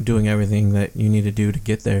doing everything that you need to do to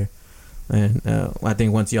get there. And I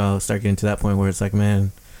think once y'all start getting to that point where it's like,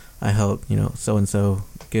 man, I helped, so-and-so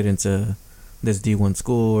get into this D1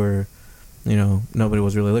 school, or, nobody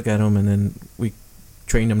was really looking at them, and then we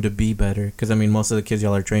trained them to be better. Because, most of the kids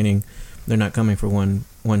y'all are training, they're not coming for one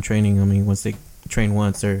training. Once they train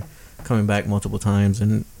once, they're coming back multiple times,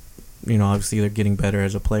 and, obviously they're getting better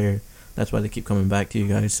as a player. That's why they keep coming back to you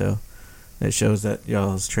guys. So it shows that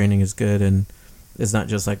y'all's training is good, and it's not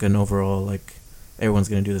just like an overall, like, everyone's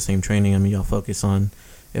going to do the same training. Y'all focus on,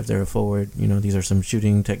 if they're a forward, these are some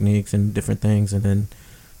shooting techniques and different things. And then,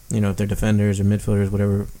 if they're defenders or midfielders,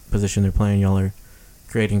 whatever position they're playing, y'all are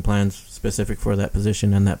creating plans specific for that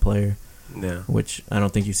position and that player. Yeah. which I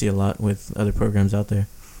don't think you see a lot with other programs out there.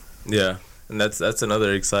 Yeah, and that's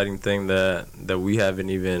another exciting thing that we haven't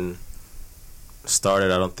even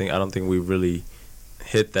started. I don't think we've really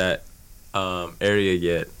hit that area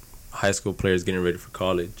yet. High school players getting ready for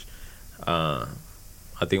college. I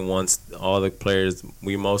think once all the players,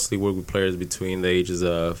 we mostly work with players between the ages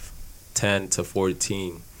of 10 to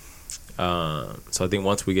 14. So I think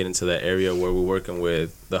once we get into that area where we're working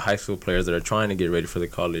with the high school players that are trying to get ready for the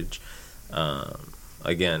college,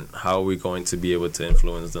 again, how are we going to be able to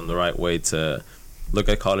influence them the right way to look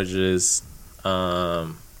at colleges,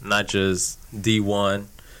 not just D1,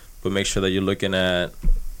 but make sure that you're looking at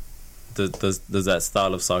does that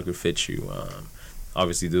style of soccer fit you?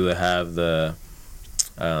 Obviously, do they have the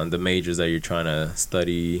majors that you're trying to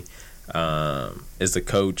study? Is the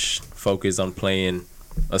coach focused on playing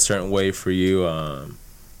a certain way for you?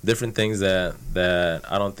 Different things that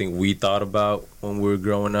I don't think we thought about when we were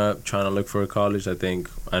growing up trying to look for a college. I think,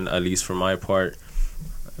 and at least for my part,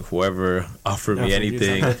 whoever offered me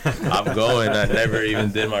anything, I'm going. I never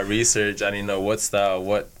even did my research. I didn't know what style,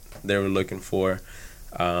 what they were looking for.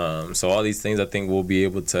 So all these things I think we'll be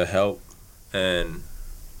able to help and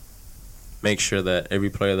make sure that every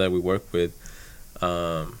player that we work with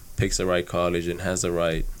picks the right college and has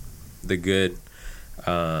the good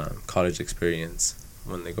college experience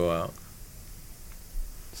when they go out.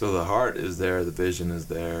 So the heart is there, the vision is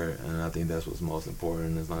there, and I think that's what's most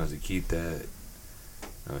important. As long as you keep that,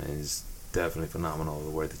 I mean, it's definitely phenomenal the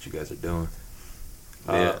work that you guys are doing.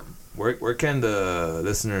 Yeah. Where can the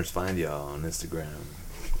listeners find y'all on Instagram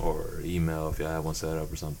or email if y'all have one set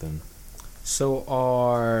up or something? So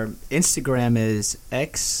our Instagram is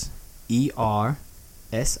XERSIZE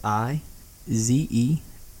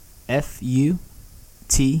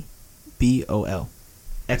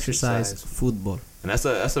Exercise Futbol. And that's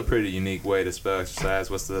a pretty unique way to spell exercise.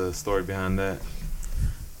 What's the story behind that?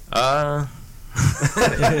 I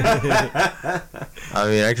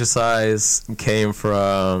mean, exercise came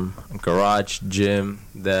from a garage gym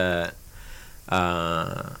that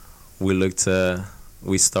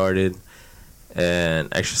we started. And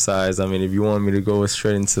exercise, I mean, if you want me to go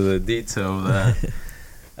straight into the detail of that,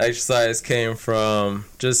 exercise came from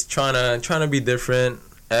just trying to be different.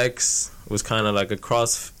 X was kind of like a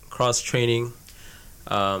cross training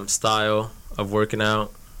style of working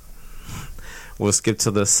out. We'll skip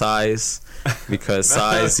to the size because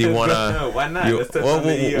size you wanna. No, why not?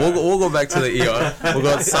 We'll go back to the ER. We'll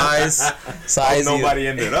go size. Nobody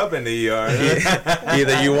ended up in the ER.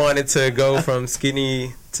 Either you wanted to go from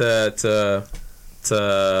skinny to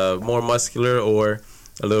more muscular, or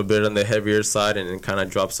a little bit on the heavier side, and then kind of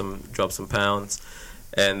drop some pounds.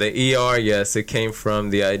 And the ER, yes, it came from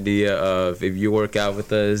the idea of if you work out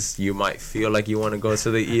with us, you might feel like you want to go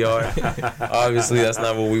to the ER. Obviously, that's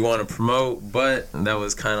not what we want to promote, but that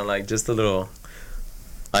was kind of like just a little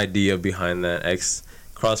idea behind that.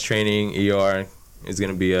 Cross training, ER is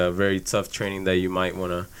going to be a very tough training that you might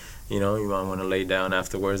want to, you might want to lay down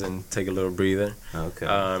afterwards and take a little breather. Okay.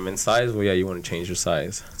 And size, well, yeah, you want to change your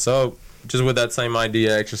size. So just with that same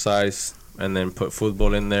idea, exercise, and then put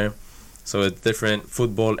football in there. So it's different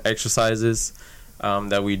football exercises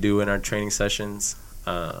that we do in our training sessions.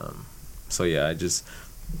 So yeah, I just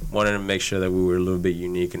wanted to make sure that we were a little bit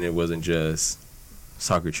unique and it wasn't just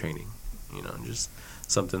soccer training, just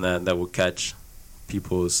something that will catch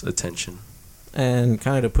people's attention. And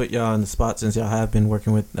kind of to put y'all on the spot, since y'all have been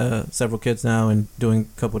working with several kids now and doing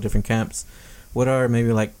a couple different camps, what are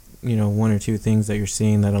maybe like, one or two things that you're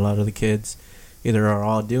seeing that a lot of the kids either are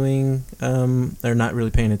all doing, they're not really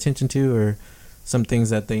paying attention to, or some things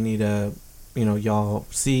that they need to, y'all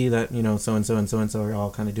see that, so-and-so and so-and-so are all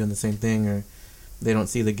kind of doing the same thing, or they don't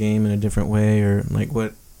see the game in a different way, or like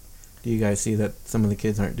what do you guys see that some of the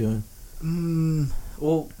kids aren't doing?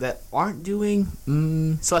 Well, that aren't doing.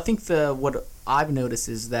 So I think what I've noticed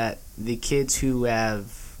is that the kids who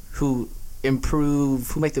improve,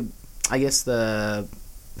 who make the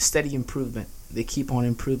steady improvement, they keep on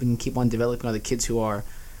improving and keep on developing, are the kids who are,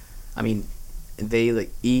 they like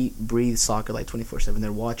eat, breathe soccer like 24/7. They're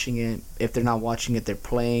watching it. If they're not watching it, they're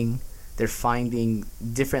playing. They're finding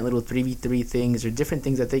different little 3v3 things or different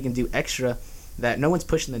things that they can do extra that no one's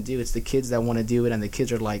pushing them to do. It's the kids that want to do it, and the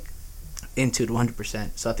kids are like into it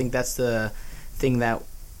 100%. So I think that's the thing that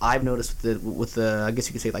I've noticed with the I guess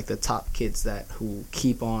you could say like the top kids who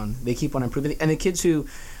keep on improving, and the kids who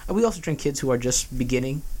we also train kids who are just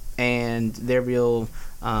beginning and they're real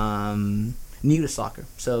new to soccer,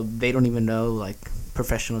 so they don't even know like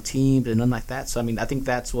professional teams and nothing like that. So I think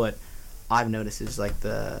that's what I've noticed is like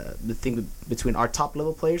the thing between our top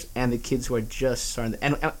level players and the kids who are just starting.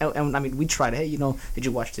 And I mean, we tried. Hey, did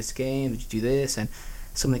you watch this game? Did you do this? And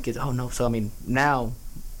some of the kids, oh no. So I mean, now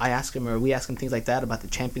I ask them, or we ask them things like that about the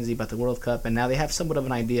Champions League, about the World Cup, and now they have somewhat of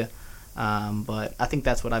an idea. But I think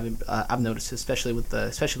that's what I've noticed, especially with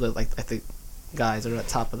the guys that are at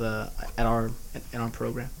top of in our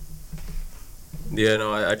program. Yeah,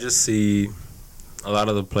 no, I just see a lot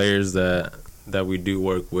of the players that we do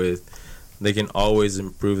work with. They can always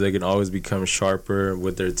improve. They can always become sharper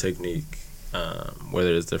with their technique,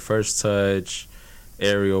 whether it's their first touch,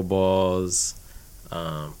 aerial balls,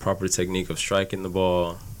 proper technique of striking the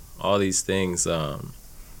ball, all these things,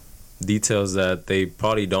 details that they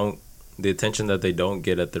probably don't, the attention that they don't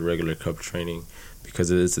get at the regular cup training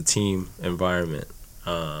because it's a team environment.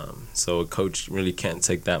 So a coach really can't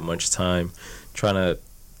take that much time trying to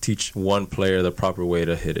teach one player the proper way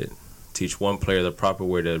to hit it, teach one player the proper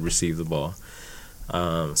way to receive the ball.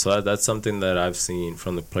 So that's something that I've seen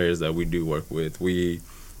from the players that we do work with. We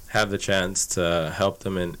have the chance to help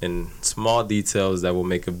them in small details that will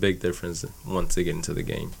make a big difference once they get into the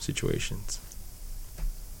game situations.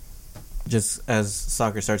 Just as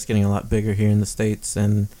soccer starts getting a lot bigger here in the States,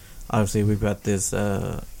 and obviously we've got this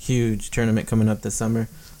huge tournament coming up this summer,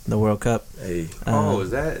 the World Cup. Hey, is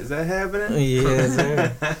that happening? Yes,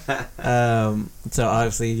 sir. So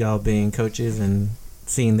obviously y'all being coaches and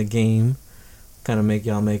seeing the game, kind of make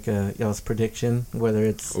y'all make y'all's prediction, whether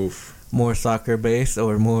it's more soccer based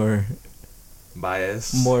or more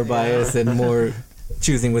bias, and more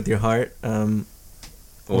choosing with your heart.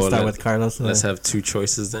 We'll start with Carlos. Let's have two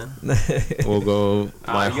choices then. We'll go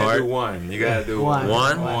my heart. You gotta do one.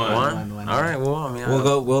 One. All right. Well, I mean,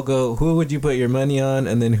 we'll go. Who would you put your money on,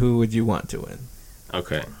 and then who would you want to win?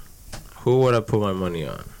 Okay. Who would I put my money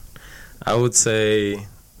on? I would say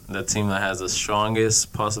the team that has the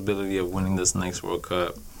strongest possibility of winning this next World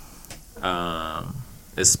Cup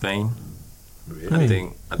is Spain.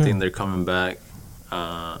 Really? I think they're coming back.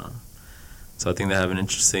 So I think they have an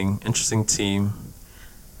interesting team.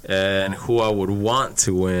 And who I would want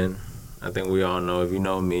to win, I think we all know. If you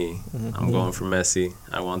know me, I'm going for Messi.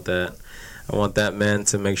 I want that man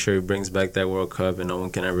to make sure he brings back that World Cup and no one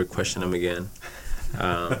can ever question him again.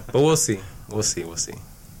 But we'll see. We'll see.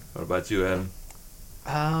 What about you, Adam?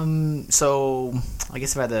 So I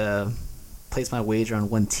guess if I had to place my wager on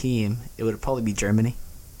one team, it would probably be Germany.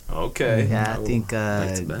 Okay. Yeah, I think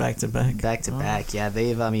back to back. Yeah,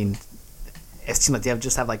 it seems like they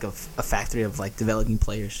just have like a factory of like developing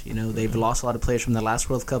players. They've lost a lot of players from the last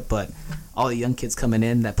World Cup, but all the young kids coming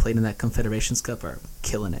in that played in that Confederations Cup are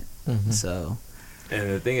killing it. So.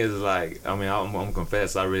 And the thing is, like, I mean, I'm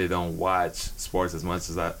confess, I really don't watch sports as much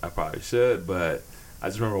as I probably should, but I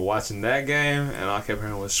just remember watching that game, and I kept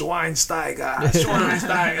hearing was Schweinsteiger,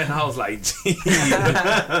 and I was like, geez,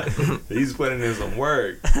 he's putting in some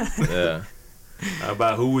work. Yeah. How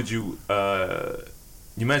about who would you?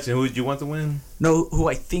 You mentioned who would you want to win? No, who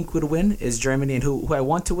I think would win is Germany, and who I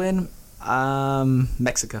want to win,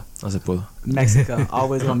 Mexico. Mexico.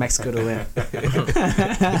 Always want Mexico to win.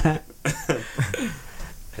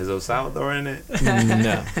 Is El Salvador in it?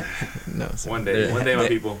 No. Sir. One day, my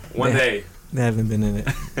people. One day. They haven't been in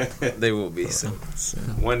it. They will be soon.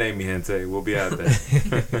 One day, mi gente, we'll be out there.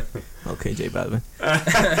 Okay, J Balvin.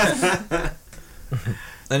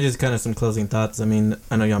 And just kind of some closing thoughts. I mean,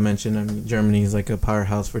 I know y'all mentioned Germany is like a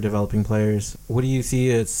powerhouse for developing players. What do you see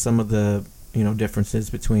as some of the differences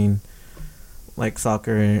between like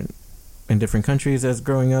soccer in different countries as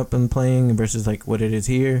growing up and playing versus like what it is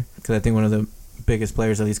here? Because I think one of the biggest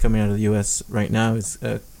players, at least coming out of the U.S. right now, is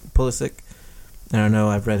Pulisic. And I know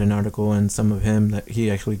I've read an article and some of him that he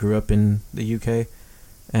actually grew up in the U.K.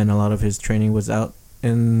 and a lot of his training was out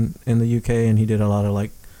in the U.K. and he did a lot of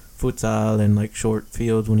like futsal and like short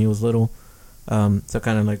fields when he was little. So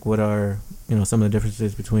kind of like what are some of the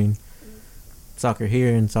differences between soccer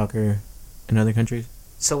here and soccer in other countries?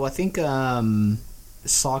 So I think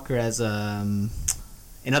soccer as in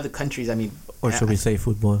other countries, I mean, or should we say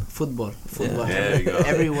football? Football. Yeah. There you go.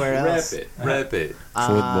 Everywhere else. Rep it.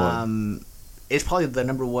 Football. It's probably the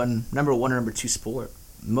number one or number two sport.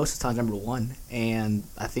 Most of the time, number one. And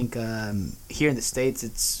I think here in the States,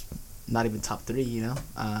 it's not even top three,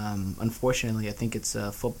 Unfortunately, I think it's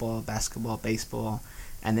football, basketball, baseball,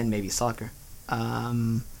 and then maybe soccer.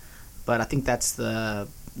 But I think that's the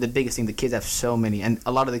biggest thing. The kids have so many, and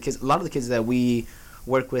a lot of the kids that we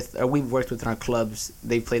work with or we've worked with in our clubs,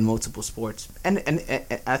 they've played multiple sports, and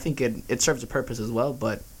I think it serves a purpose as well.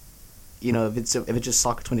 But if it's just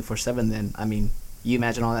soccer 24/7, then I mean, you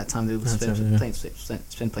imagine all that time they would spend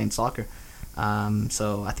playing soccer.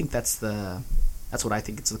 So I think that's the That's what I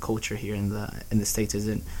think. It's the culture here in the States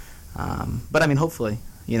isn't. But I mean, hopefully,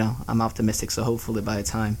 I'm optimistic. So hopefully by the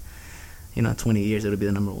time, 20 years, it'll be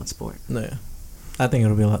the number one sport. Yeah, I think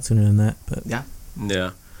it'll be a lot sooner than that. But yeah.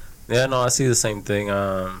 No, I see the same thing.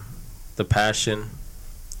 The passion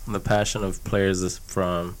of players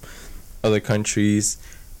from other countries.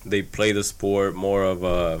 They play the sport more of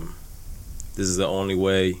this is the only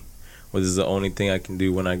way, or this is the only thing I can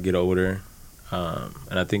do when I get older.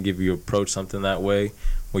 And I think if you approach something that way,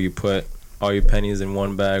 where you put all your pennies in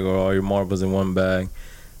one bag or all your marbles in one bag,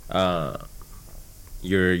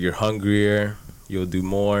 you're hungrier, you'll do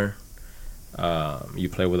more, you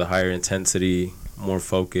play with a higher intensity, more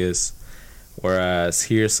focus. Whereas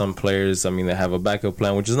here, some players, they have a backup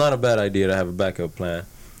plan, which is not a bad idea to have a backup plan.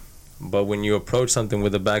 But when you approach something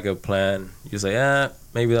with a backup plan, you say,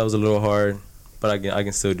 maybe that was a little hard, but I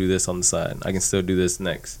can still do this on the side. I can still do this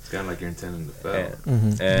next. It's kind of like you're intending to fail.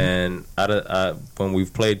 And when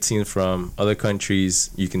we've played teams from other countries,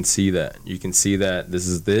 you can see that. You can see that this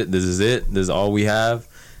is it. This is all we have,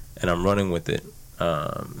 and I'm running with it.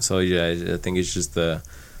 So I think it's just the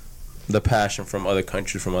passion from other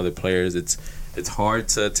countries, from other players. It's hard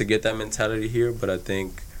to get that mentality here, but I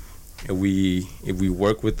think if we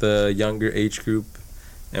work with the younger age group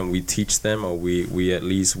and we teach them, or we at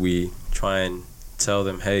least we try and tell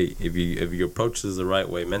them, hey, if you approach this the right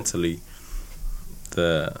way mentally,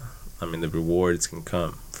 the rewards can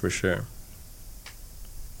come for sure.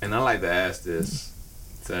 And I like to ask this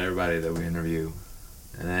to everybody that we interview,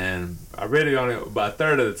 and then I really only about a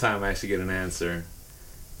third of the time I actually get an answer.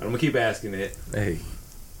 But I'm gonna keep asking it. Hey,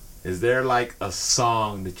 is there like a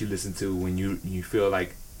song that you listen to when you feel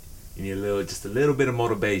like you need just a little bit of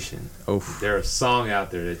motivation? Oof. Is there a song out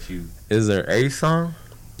there that you? Is there a song?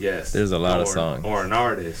 Yes. There's a lot of songs. Or an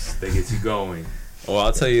artist that gets you going. Well,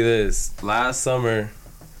 I'll tell you this. Last summer,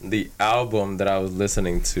 the album that I was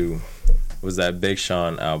listening to was that Big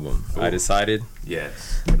Sean album. Ooh. I decided.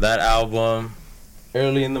 Yes. That album,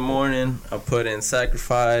 early in the morning, I put in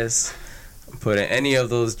Sacrifice. I put in any of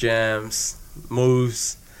those jams,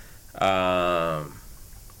 moves.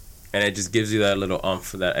 And it just gives you that little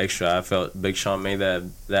umph, that extra. I felt Big Sean made that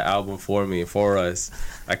album for me, for us.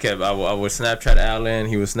 I would Snapchat Alan,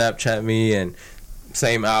 he would Snapchat me, and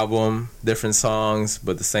same album, different songs,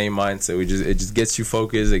 but the same mindset. It just gets you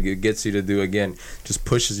focused. It gets you to do, again, just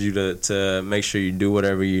pushes you to make sure you do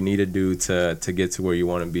whatever you need to do to get to where you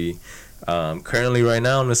want to be. Currently, right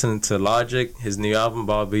now, I'm listening to Logic, his new album,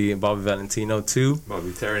 Bobby Valentino 2.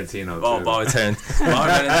 Bobby Tarantino, too. Oh, Bobby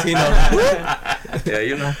Valentino.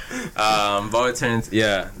 Yeah, Bobby Tarantino.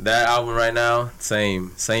 Yeah, that album right now,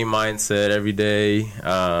 same mindset every day.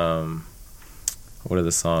 What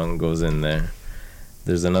other song goes in there?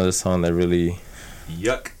 There's another song that really...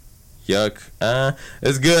 Yuck.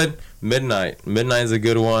 It's good. Midnight's a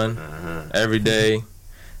good one. Every day.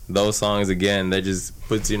 Those songs, again, that just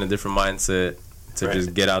puts you in a different mindset to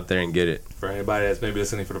just get out there and get it. For anybody that's maybe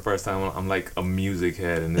listening for the first time, I'm like a music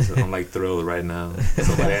head, and I'm like thrilled right now.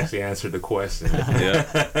 Somebody actually answered the question. Yeah.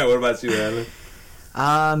 What about you,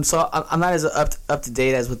 Alan? So I'm not as up to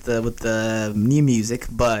date as with the new music,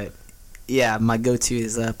 but yeah, my go-to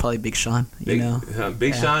is probably Big Sean. Big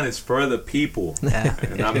Sean is for the people. Yeah.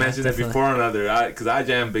 And I mentioned it before because I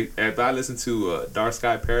jam if I listen to Dark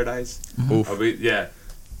Sky Paradise.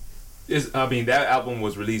 That album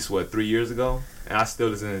was released 3 years ago, and I still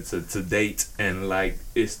listen to date, and like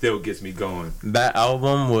it still gets me going. That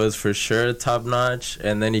album was for sure top notch,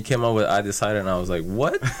 and then he came out with I Decided, and I was like,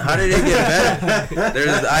 what? How did it get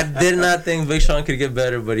better? I did not think Big Sean could get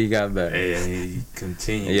better, but he got better. And he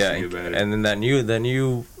continues to get better. And then the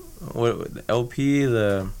new LP,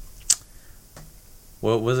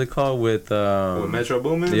 what was it called with Metro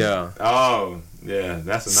Boomin? Yeah. Oh, yeah,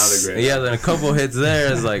 that's another great. Yeah, then a couple hits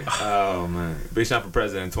there is like, oh man, Big Sean for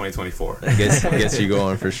president in 2024. Gets you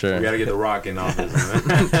going for sure. We gotta get The Rock in office,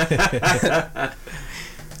 man.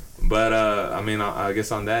 But I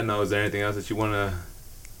guess on that note, is there anything else that you want to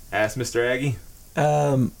ask Mr. Aggie?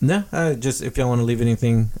 No, just if y'all want to leave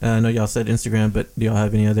anything. I know y'all said Instagram, but do y'all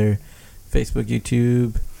have any other Facebook,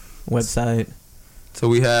 YouTube, website? So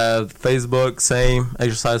we have Facebook, same,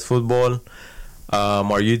 Exercise Futbol.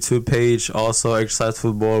 Our YouTube page, also Exercise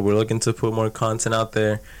Futbol. We're looking to put more content out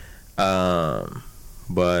there,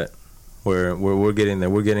 but we're getting there.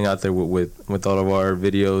 We're getting out there with all of our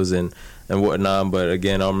videos and whatnot. But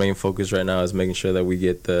again, our main focus right now is making sure that we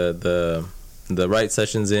get the right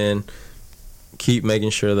sessions in. Keep making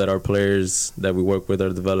sure that our players that we work with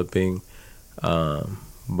are developing, but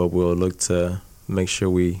we'll look to make sure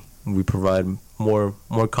we provide more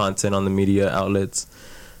content on the media outlets.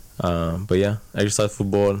 But yeah, Exercise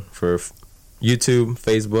Futbol for YouTube,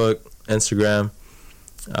 Facebook, Instagram,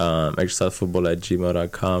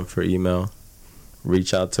 exercisefutbol@gmail.com for email.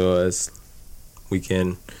 Reach out to us. We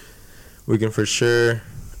can for sure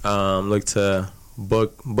look to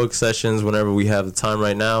book sessions whenever we have the time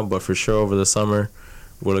right now, but for sure over the summer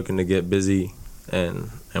we're looking to get busy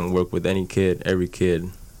and work with every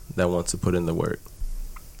kid that wants to put in the work.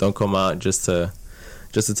 Don't come out just to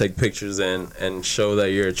take pictures and show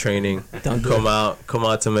that you're training. Don't come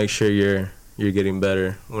out to make sure you're getting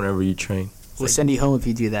better whenever you train. We'll send you home if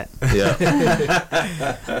you do that. Yeah.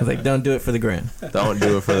 I was like, don't do it for the gram. Don't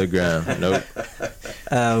do it for the gram. Nope.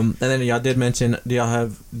 And then y'all did mention, do y'all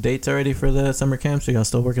have dates already for the summer camps? Are y'all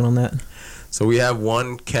still working on that? So we have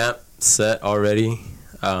one camp set already.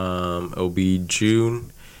 It'll be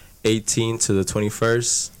June 18th to the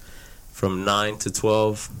 21st from 9 to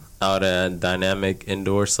 12 out at Dynamic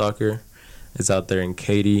Indoor Soccer. It's out there in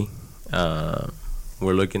Katy. We're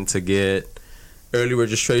looking to get early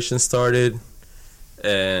registration started.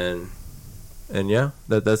 And yeah,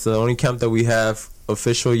 that's the only camp that we have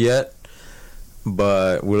official yet.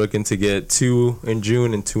 But we're looking to get 2 in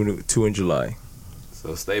June and 2 in July.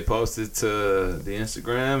 So stay posted to the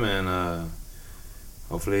Instagram, and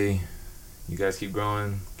hopefully you guys keep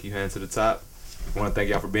growing, keep heading to the top. I want to thank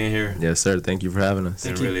y'all for being here. Yes, sir. Thank you for having us.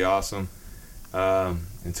 It's been really awesome.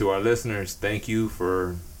 And to our listeners, thank you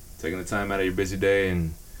for taking the time out of your busy day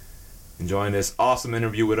and enjoying this awesome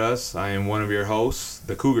interview with us. I am one of your hosts,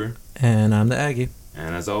 the Cougar. And I'm the Aggie.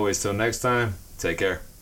 And as always, till next time, take care.